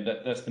 I mean,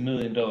 that's the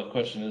million-dollar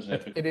question,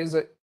 isn't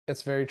it?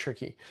 It's very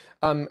tricky.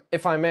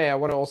 If I may, I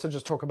want to also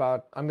just talk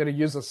about, I'm going to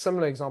use a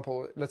similar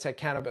example, let's say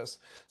cannabis.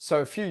 So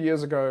a few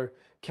years ago,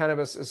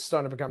 cannabis is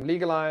starting to become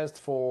legalized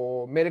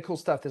for medical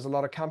stuff. There's a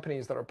lot of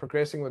companies that are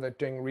progressing with it,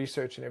 doing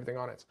research and everything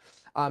on it.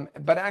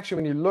 But actually,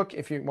 when you look,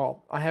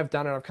 I have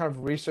done it, I've kind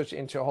of researched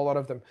into a whole lot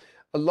of them.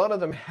 A lot of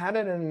them had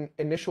an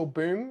initial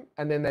boom,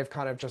 and then they've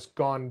kind of just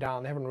gone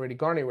down. They haven't really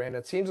gone anywhere. And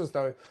it seems as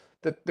though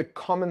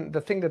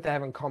the thing that they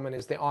have in common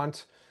is they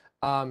aren't,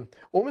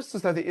 almost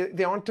as though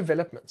there aren't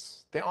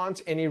developments. There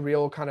aren't any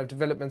real kind of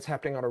developments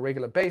happening on a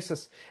regular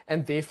basis,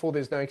 and therefore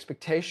there's no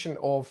expectation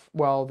of,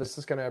 well, this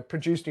is going to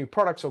produce new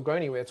products or go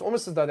anywhere. It's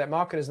almost as though that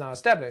market is now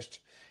established,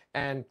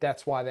 and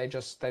that's why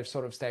they've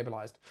sort of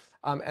stabilized.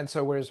 And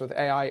so whereas with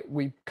AI,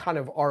 we kind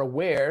of are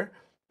aware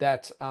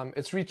that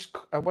it's reached,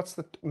 what's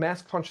the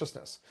mass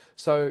consciousness?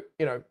 So,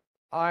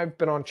 I've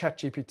been on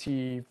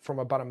ChatGPT from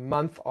about a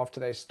month after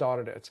they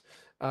started it.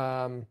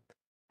 And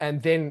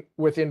then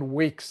within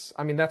weeks,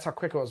 I mean, that's how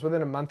quick it was.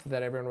 Within a month of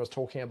that, everyone was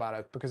talking about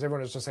it because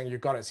everyone was just saying,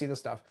 you've got to see this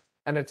stuff.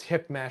 and it's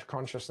hit mass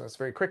consciousness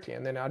very quickly.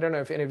 And then I don't know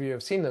if any of you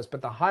have seen this,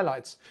 but the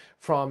highlights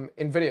from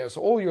NVIDIA,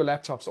 so all your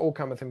laptops all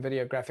come with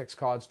NVIDIA graphics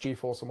cards,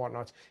 GeForce and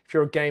whatnot. If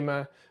you're a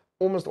gamer,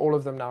 almost all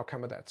of them now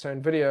come with that. So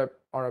NVIDIA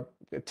are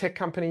a tech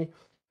company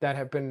that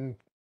have been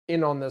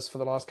in on this for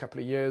the last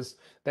couple of years.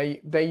 They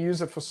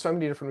use it for so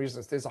many different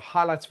reasons. There's a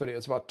highlights video.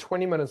 It's about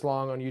 20 minutes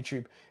long on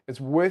YouTube.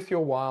 It's worth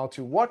your while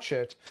to watch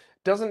it.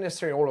 Doesn't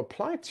necessarily all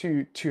apply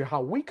to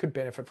how we could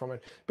benefit from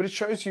it, but it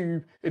shows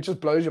you, it just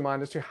blows your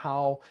mind as to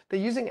how they're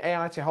using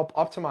AI to help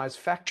optimize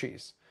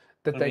factories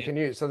that they can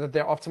use, so that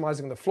they're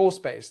optimizing the floor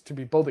space to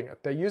be building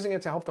it. They're using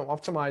it to help them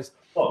optimize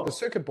the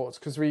circuit boards,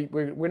 because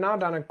we're now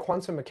down in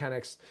quantum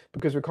mechanics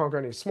because we can't go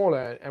any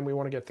smaller and we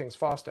want to get things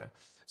faster.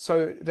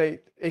 So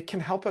it can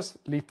help us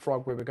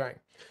leapfrog where we're going.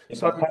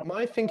 So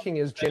my thinking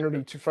is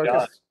generally to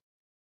focus.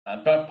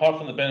 And apart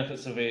from the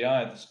benefits of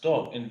AI, the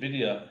stock,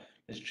 NVIDIA,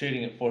 is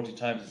trading at 40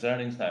 times its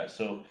earnings now.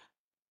 So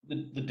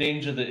the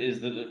danger that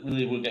is that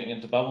really we're getting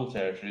into bubble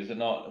territory, is it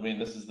not? I mean,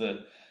 this is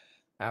the...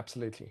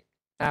 Absolutely.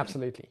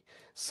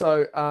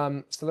 So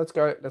so let's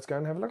go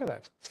and have a look at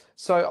that.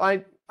 So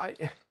I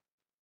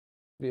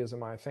videos are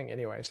my thing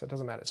anyway, so it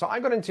doesn't matter. So I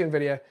got into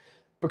NVIDIA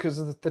because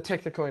of the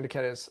technical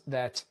indicators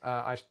that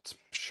I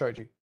showed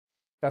you.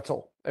 That's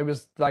all. It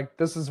was like,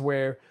 this is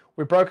where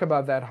we broke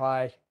above that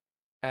high,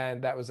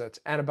 and that was it,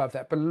 and above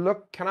that. But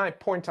look, can I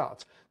point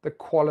out the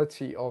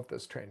quality of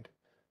this trend?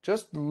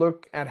 Just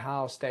look at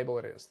how stable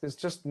it is. There's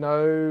just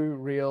no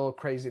real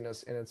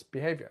craziness in its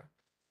behavior.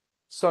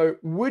 So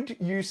would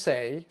you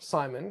say,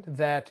 Simon,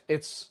 that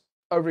it's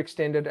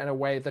overextended in a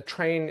way the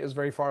train is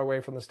very far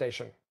away from the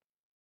station?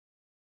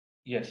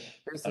 Yes.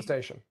 Here's the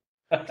station.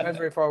 Train's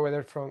very far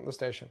away from the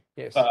station.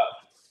 Yes.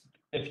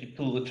 If you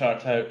pull the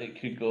chart out,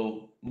 it could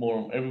go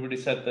more. Everybody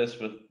said this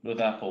with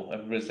Apple.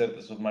 Everybody said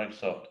this with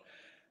Microsoft.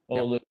 Oh,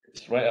 yep. Look,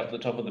 it's right up the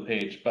top of the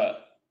page,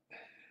 but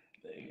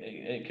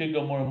it could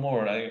go more and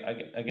more.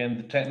 Again,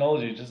 the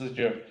technology, just as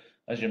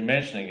you're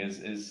mentioning,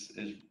 is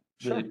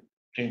really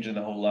changing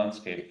the whole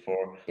landscape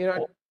for. You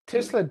know,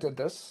 Tesla did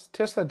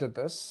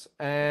this,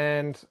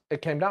 and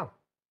it came down.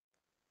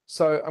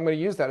 So I'm going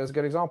to use that as a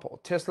good example.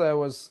 Tesla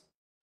was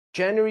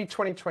January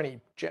 2020,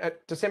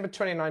 December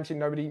 2019.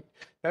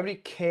 Nobody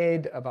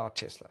cared about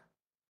Tesla.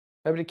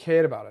 Nobody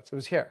cared about it. It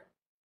was here,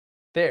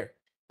 there.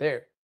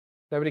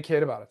 Nobody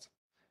cared about it.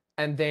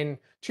 And then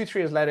 2-3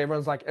 years later,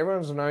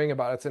 everyone's knowing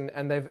about it,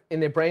 and they've in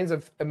their brains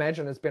have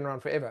imagined it's been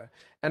around forever.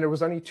 And it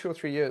was only 2 or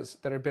 3 years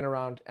that it had been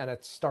around, and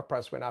its stock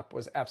price went up.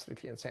 Was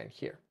absolutely insane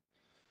here.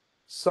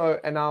 So,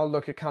 and now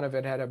look at kind of,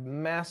 it had a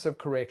massive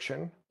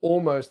correction.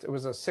 Almost, it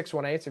was a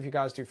 618. If you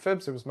guys do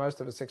fibs, it was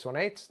most of a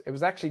 618. It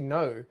was actually,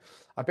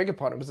 I beg your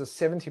pardon, it was a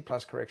 70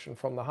 plus correction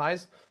from the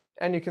highs.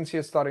 And you can see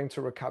it's starting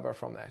to recover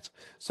from that.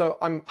 So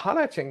I'm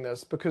highlighting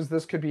this because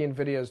this could be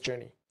NVIDIA's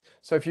journey.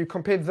 So if you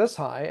compare this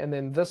high and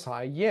then this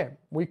high, yeah,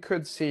 we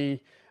could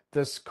see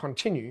this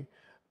continue,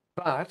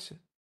 but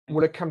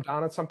will it come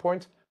down at some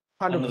point?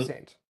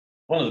 100%.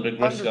 One of the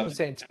big risks.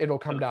 100% it'll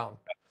come down.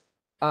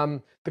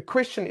 The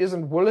question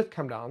isn't will it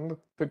come down.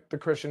 The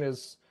question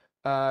is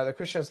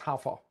how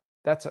far.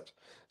 That's it.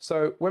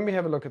 So when we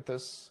have a look at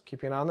this,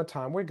 keeping an eye on the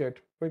time, we're good.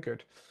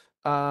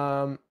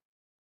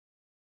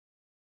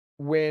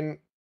 When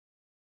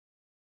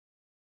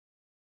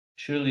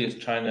surely it's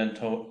China and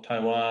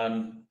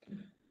Taiwan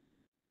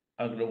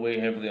are going to weigh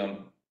heavily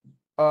on.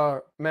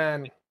 Oh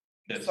man.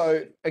 Yes.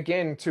 So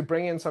again, to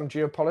bring in some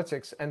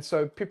geopolitics, and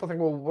so people think,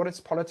 well, what does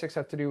politics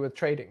have to do with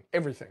trading?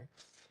 Everything.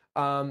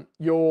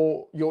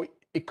 Your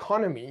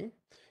economy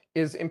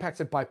is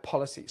impacted by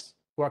policies.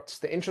 What's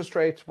the interest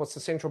rate? What's the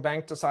central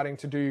bank deciding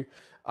to do?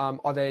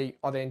 Are they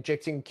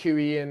injecting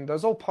QE in?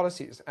 Those are all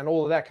policies, and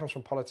all of that comes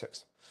from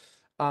politics.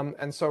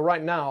 And so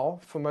right now,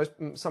 for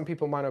some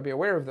people might not be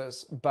aware of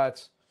this,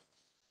 but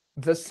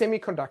the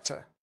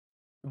semiconductor,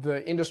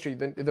 the industry,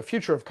 the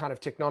future of kind of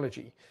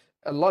technology,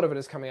 a lot of it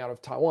is coming out of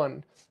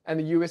Taiwan, and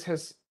the US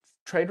has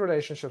trade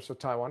relationships with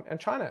Taiwan, and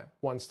China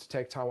wants to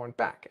take Taiwan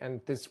back, and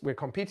we're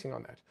competing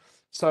on that.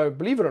 So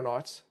believe it or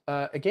not,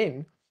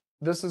 again,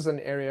 this is an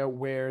area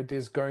where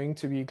there's going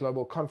to be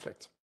global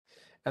conflict.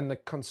 And the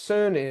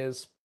concern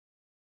is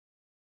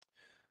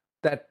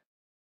that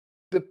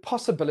the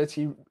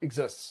possibility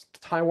exists.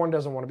 Taiwan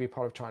doesn't want to be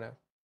part of China.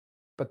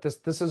 But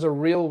this is a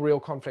real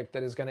conflict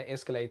that is going to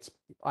escalate,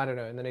 I don't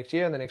know, in the next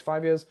year, in the next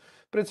 5 years,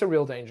 but it's a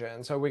real danger.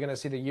 And so we're going to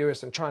see the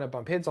US and China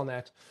bump heads on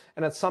that.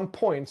 And at some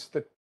point,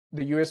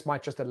 the US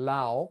might just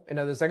allow, in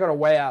other words, they're going to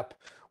weigh up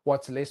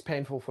what's less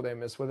painful for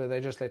them is whether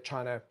they just let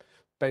China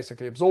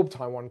basically absorb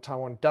Taiwan.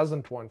 Taiwan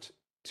doesn't want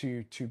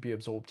to be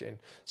absorbed in.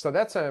 So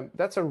that's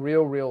a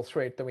real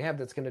threat that we have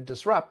that's going to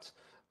disrupt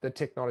the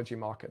technology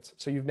markets.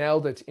 So you've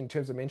nailed it in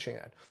terms of mentioning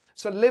that.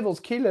 So levels,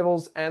 key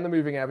levels, and the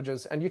moving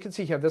averages. And you can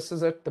see here, this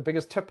is it, the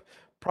biggest tip.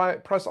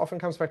 Price often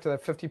comes back to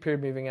that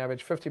 50-period moving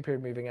average,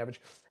 50-period moving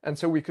average. And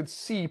so we could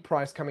see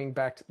price coming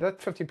back. That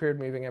 50-period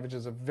moving average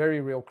is a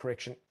very real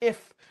correction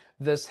if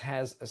this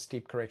has a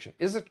steep correction.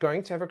 Is it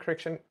going to have a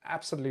correction?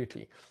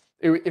 Absolutely.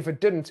 If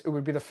it didn't, it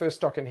would be the first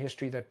stock in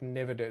history that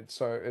never did.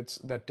 So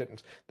that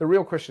didn't. The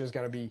real question is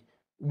going to be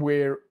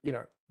where,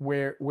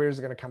 where is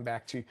it going to come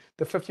back to?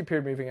 The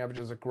 50-period moving average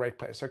is a great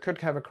place. So it could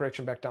have a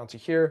correction back down to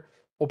here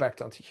or back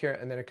down to here,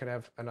 and then it could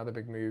have another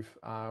big move.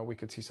 We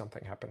could see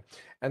something happen.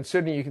 And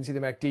certainly you can see the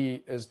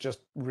MACD is just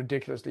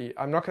ridiculously,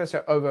 I'm not going to say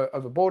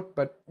overbought,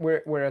 but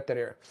we're at that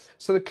area.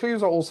 So the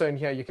clues are also in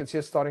here. You can see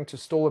it's starting to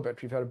stall a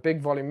bit. We've had a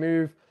big volume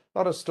move, a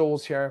lot of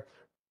stalls here.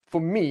 For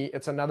me,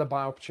 it's another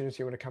buy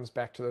opportunity when it comes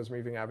back to those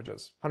moving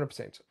averages.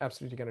 100%,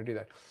 absolutely going to do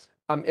that.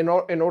 In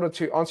order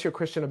to answer your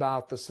question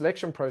about the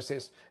selection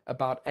process,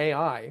 about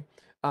AI,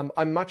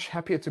 I'm much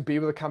happier to be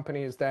with the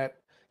companies that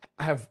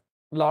have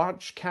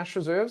large cash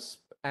reserves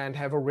and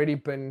have already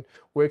been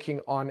working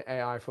on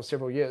AI for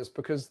several years,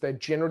 because they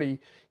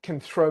generally can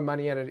throw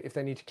money at it if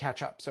they need to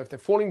catch up. So if they're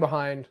falling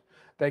behind,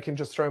 they can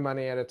just throw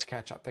money at it to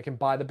catch up. They can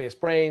buy the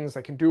best brains,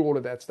 they can do all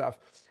of that stuff.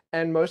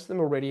 And most of them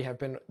already have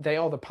been, they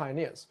are the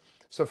pioneers.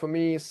 So for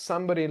me,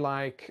 somebody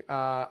like,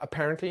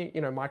 apparently,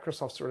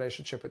 Microsoft's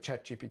relationship with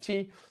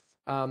ChatGPT,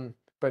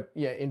 but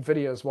yeah,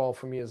 NVIDIA as well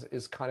for me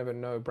is kind of a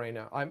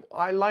no-brainer.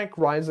 I like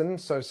Ryzen,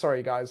 so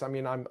sorry guys. I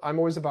mean, I'm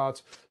always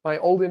about, my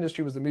old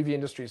industry was the movie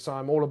industry, so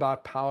I'm all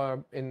about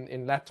power in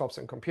laptops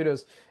and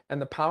computers,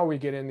 and the power we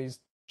get in these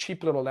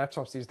cheap little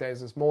laptops these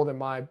days is more than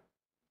my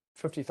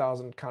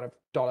 $50,000 kind of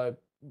dollar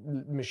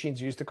machines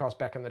used to cost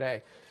back in the day.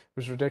 It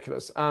was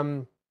ridiculous.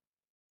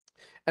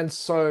 And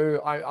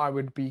so I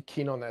would be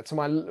keen on that. So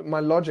my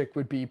logic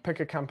would be pick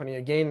a company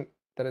again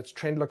that its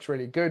trend looks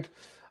really good.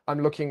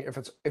 I'm looking if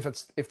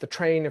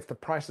the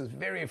price is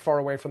very far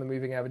away from the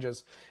moving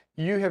averages.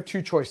 You have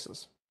two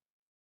choices.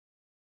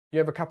 You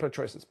have a couple of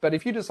choices. But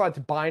if you decide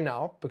to buy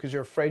now because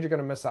you're afraid you're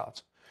going to miss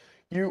out,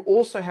 you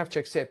also have to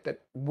accept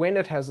that when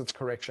it has its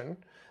correction,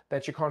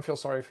 that you can't feel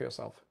sorry for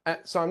yourself.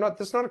 So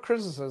this is not a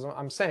criticism.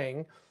 I'm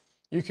saying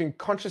you can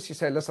consciously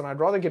say, listen, I'd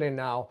rather get in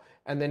now,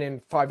 and then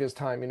in 5 years'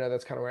 time,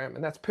 that's kind of where I am.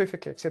 And that's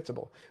perfectly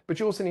acceptable.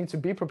 But you also need to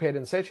be prepared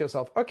and say to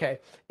yourself, okay,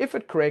 if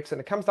it corrects and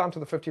it comes down to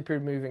the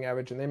 50-period moving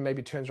average and then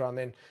maybe turns around,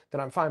 then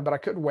I'm fine. But I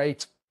could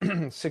wait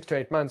 6 to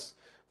 8 months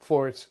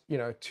for it,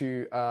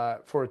 to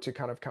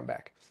kind of come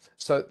back.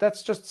 So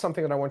that's just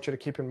something that I want you to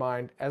keep in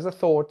mind as a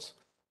thought.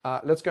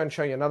 Let's go and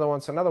show you another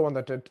one. So another one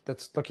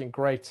that's looking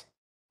great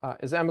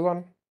is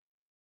Amazon.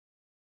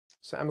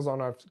 So Amazon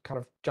I've kind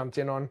of jumped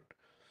in on.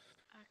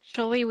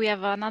 Actually, we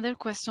have another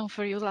question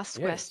for you, last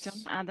question,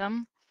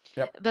 Adam.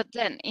 Yep. But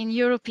then, in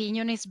your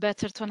opinion, is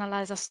better to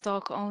analyze a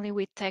stock only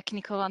with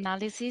technical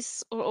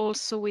analysis or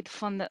also with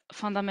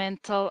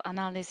fundamental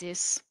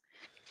analysis?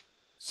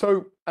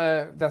 So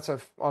that's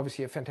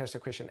obviously a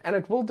fantastic question. And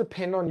it will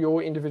depend on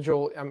your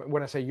individual,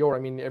 when I say your, I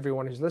mean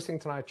everyone who's listening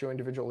tonight, your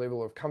individual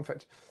level of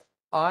comfort.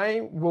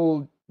 I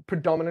will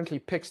predominantly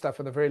pick stuff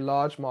with a very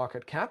large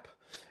market cap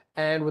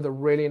and with a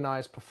really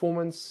nice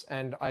performance,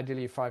 and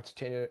ideally 5 to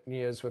 10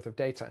 years worth of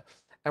data.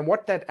 And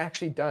what that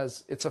actually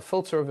does, it's a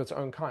filter of its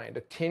own kind.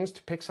 It tends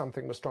to pick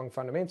something with strong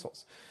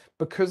fundamentals.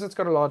 Because it's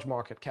got a large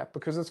market cap,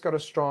 because it's got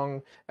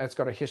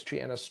a history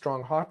and a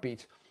strong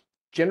heartbeat,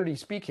 generally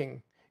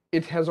speaking,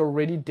 it has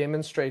already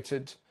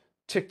demonstrated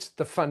ticked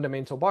the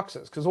fundamental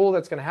boxes. Because all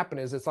that's going to happen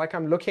is it's like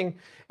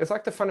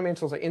the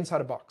fundamentals are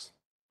inside a box,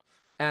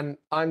 and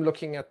I'm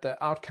looking at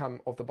the outcome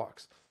of the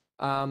box.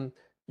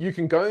 You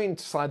can go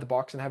inside the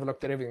box and have a look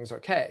that everything's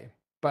okay,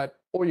 but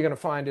all you're going to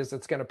find is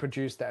it's going to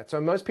produce that.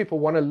 So most people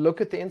want to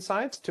look at the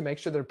insides to make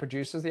sure that it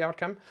produces the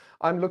outcome.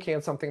 I'm looking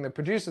at something that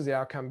produces the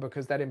outcome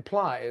because that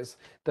implies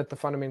that the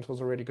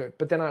fundamentals are really good.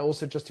 But then I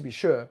also, just to be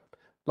sure,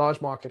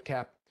 large market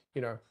cap,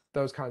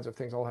 those kinds of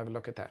things, I'll have a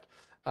look at that.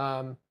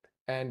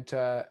 And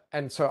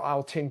so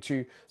I'll tend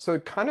to, so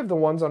kind of the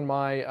ones on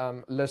my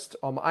list,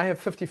 I have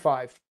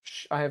 55,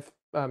 I have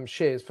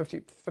shares,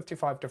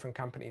 55 different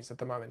companies at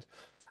the moment.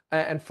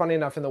 And funny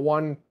enough, in the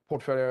one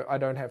portfolio, I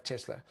don't have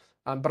Tesla.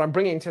 But I'm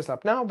bringing Tesla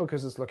up now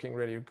because it's looking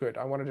really good.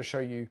 I wanted to show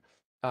you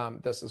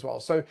this as well.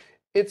 So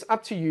it's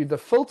up to you. The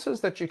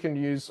filters that you can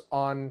use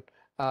on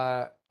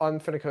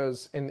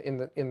Fineco's in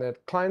the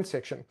client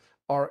section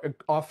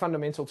are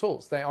fundamental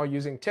tools. They are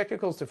using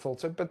technicals to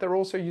filter, but they're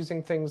also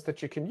using things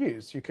that you can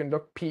use. You can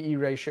look PE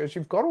ratios.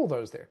 You've got all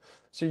those there.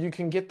 So you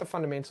can get the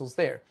fundamentals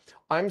there.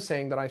 I'm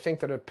saying that I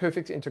think that a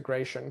perfect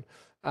integration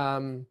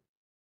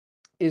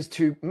is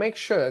to make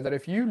sure that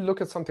if you look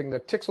at something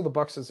that ticks all the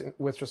boxes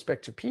with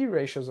respect to PE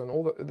ratios and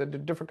all the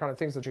different kind of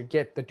things that you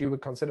get that you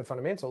would consider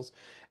fundamentals,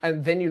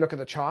 and then you look at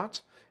the chart,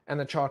 and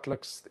the chart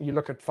you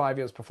look at 5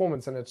 years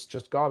performance and it's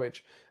just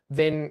garbage,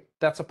 then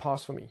that's a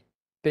pass for me.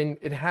 Then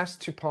it has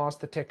to pass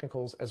the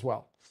technicals as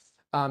well.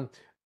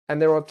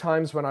 And there are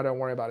times when I don't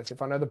worry about it.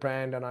 If I know the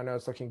brand and I know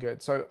it's looking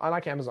good. So I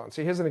like Amazon.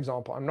 So here's an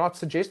example. I'm not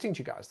suggesting to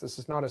you guys, this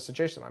is not a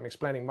suggestion. I'm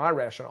explaining my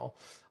rationale.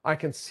 I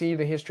can see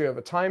the history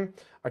over time.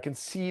 I can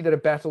see that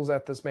it battles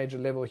at this major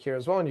level here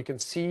as well. And you can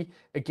see,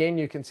 again,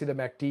 you can see the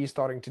MACD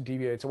starting to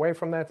deviate away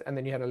from that. And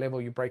then you had a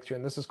level you break through.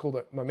 And this is called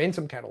a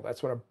momentum candle.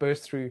 That's when it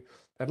burst through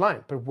that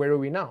line. But where are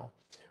we now?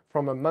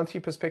 From a monthly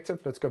perspective,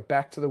 let's go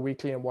back to the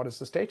weekly and what is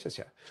the status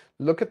here.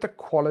 Look at the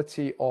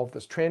quality of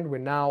this trend. We're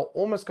now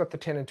almost got the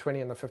 10 and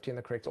 20 and the 50 in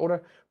the correct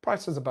order.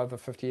 Price is above the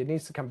 50. It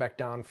needs to come back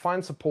down,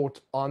 find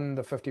support on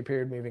the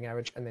 50-period moving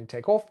average, and then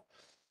take off.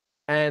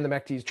 and the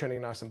MACD is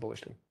trending nice and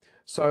bullishly.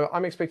 So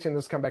I'm expecting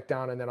this to come back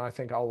down, and then I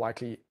think I'll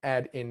likely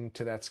add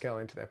into that scale,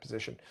 into that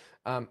position.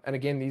 And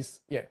again,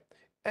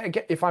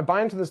 if I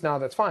buy into this now,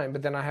 that's fine,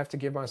 but then I have to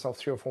give myself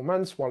 3 or 4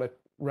 months while it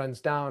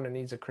runs down and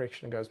needs a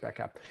correction and goes back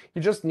up.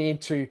 You just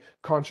need to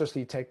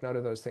consciously take note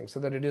of those things so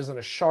that it isn't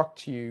a shock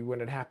to you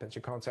when it happens.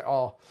 You can't say,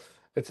 oh,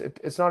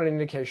 it's not an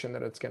indication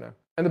that it's gonna.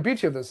 And the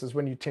beauty of this is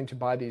when you tend to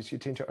buy these, you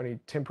tend to only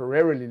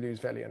temporarily lose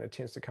value, and it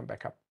tends to come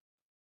back up.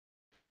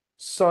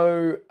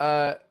 So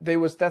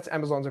that's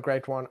Amazon's a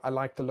great one. I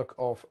like the look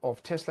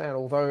of Tesla, and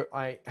although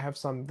I have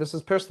this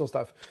is personal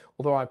stuff,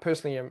 although I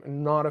personally am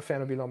not a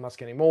fan of Elon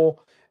Musk anymore,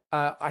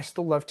 I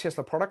still love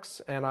Tesla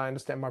products, and I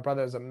understand my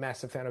brother is a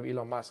massive fan of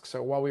Elon Musk.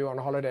 So while we were on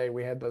holiday,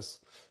 we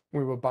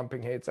were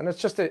bumping heads, and it's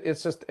just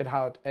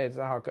how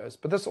it goes.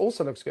 But this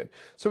also looks good.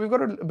 So we've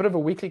got a bit of a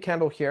weekly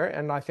candle here,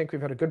 and I think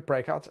we've had a good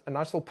breakout, a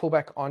nice little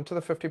pullback onto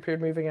the 50-period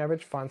moving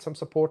average, find some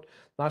support,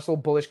 nice little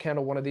bullish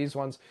candle, one of these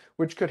ones,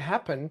 which could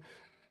happen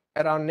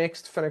at our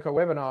next Fineco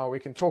webinar. We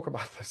can talk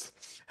about this,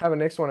 have a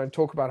next one and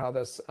talk about how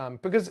this,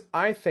 because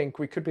I think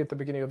we could be at the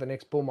beginning of the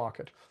next bull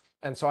market.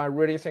 And so I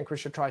really think we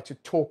should try to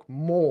talk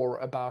more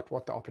about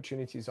what the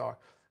opportunities are.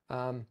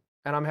 And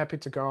I'm happy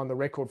to go on the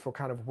record for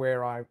kind of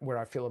where I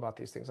feel about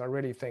these things. I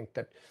really think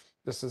that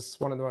this is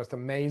one of the most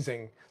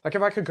amazing, like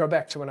if I could go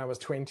back to when I was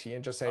 20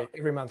 and just say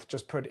every month,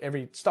 just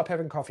stop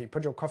having coffee,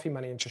 put your coffee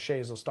money into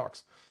shares or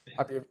stocks.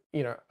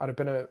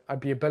 I'd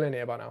be a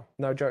billionaire by now.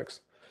 No jokes.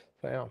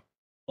 So yeah.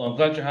 Well, I'm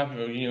glad you're happy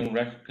with you on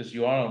record, because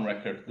you are on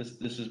record.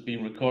 This is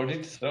being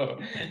recorded, so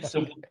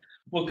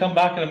we'll come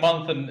back in a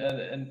month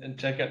and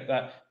check out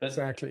that. But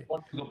exactly. if you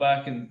want to go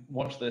back and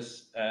watch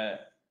this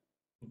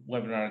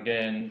webinar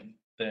again,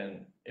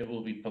 then it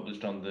will be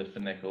published on the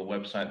Fineco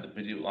website, the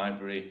video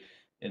library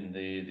in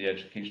the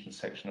education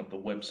section of the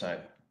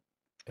website.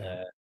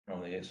 Yeah.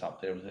 Normally it's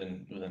up there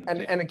within.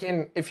 And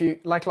again, if you,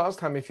 like last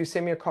time, if you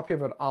send me a copy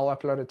of it, I'll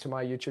upload it to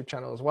my YouTube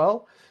channel as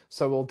well.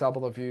 So we'll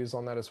double the views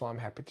on that as well. I'm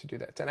happy to do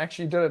that. And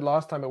actually did it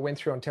last time. It went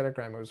through on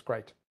Telegram. It was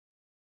great.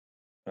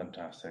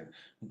 Fantastic.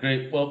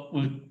 Great. Well,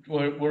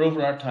 we're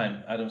over our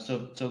time, Adam.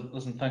 So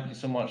listen, thank you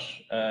so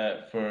much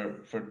for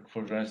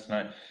joining us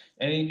tonight.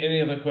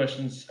 Any other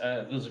questions?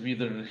 Those of you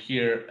that are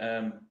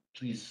here,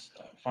 please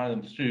fire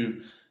them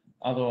through.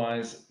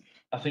 Otherwise,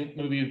 I think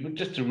maybe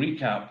just to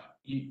recap,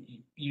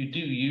 you do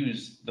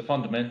use the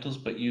fundamentals,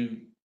 but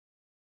you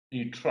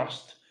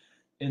trust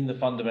in the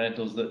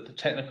fundamentals, that the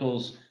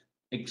technicals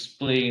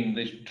explain,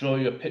 they draw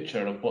you a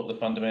picture of what the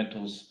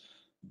fundamentals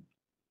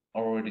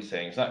are already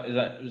saying. Is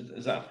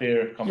that a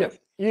fair comment?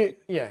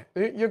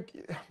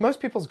 Most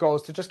people's goal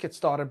is to just get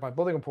started by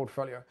building a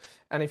portfolio,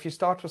 and if you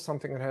start with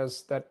something that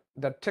has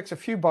that ticks a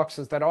few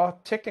boxes that are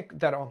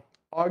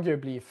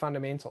arguably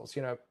fundamentals,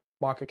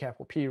 market cap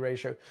or PE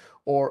ratio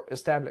or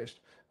established,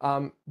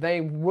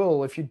 they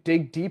will, if you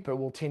dig deeper,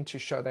 will tend to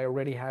show they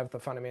already have the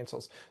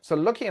fundamentals. So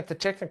looking at the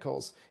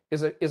technicals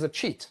is a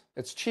cheat.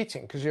 It's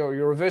cheating because you're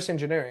reverse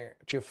engineering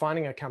it. You're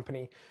finding a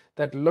company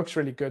that looks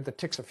really good, that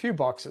ticks a few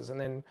boxes, and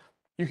then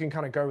you can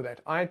kind of go with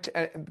that.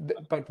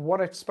 But what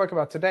I spoke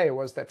about today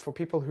was that for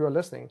people who are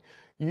listening,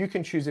 you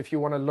can choose if you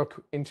want to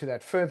look into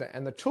that further,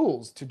 and the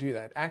tools to do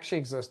that actually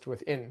exist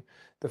within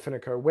the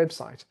Fineco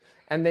website.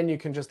 And then you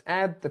can just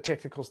add the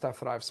technical stuff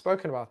that I've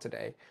spoken about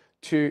today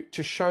to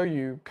show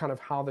you kind of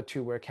how the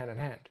two work hand in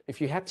hand. If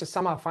you had to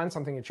somehow find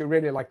something that you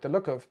really like the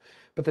look of,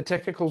 but the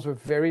technicals were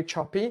very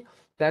choppy,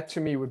 that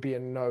to me would be a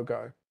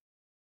no-go.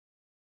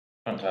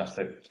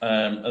 Fantastic.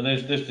 And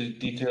there's the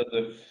detail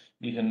that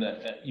you can.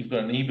 You've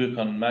got an ebook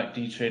on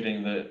MACD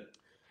trading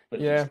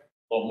which is a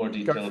lot more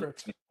detailed than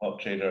Top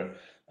Trader.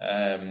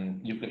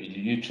 You've got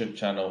your YouTube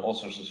channel, all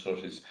sorts of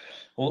sources.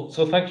 Well,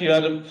 so thank you,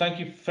 Adam. Thank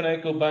you,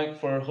 Fineco Bank,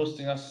 for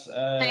hosting us.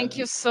 Thank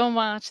you so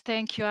much.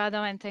 Thank you,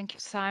 Adam, and thank you,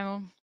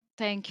 Simon.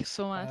 Thank you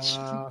so much.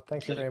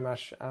 Thank you very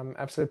much.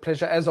 Absolute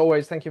pleasure as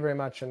always. Thank you very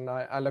much, and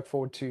I look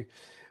forward to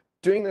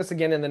doing this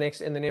again in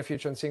the near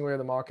future and seeing where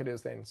the market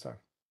is then. So,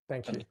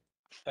 thank you.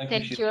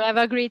 Thank you. Have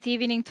a great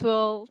evening to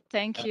all.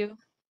 Thank you.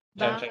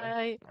 Ciao,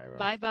 bye. ciao.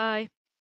 Bye. Bye.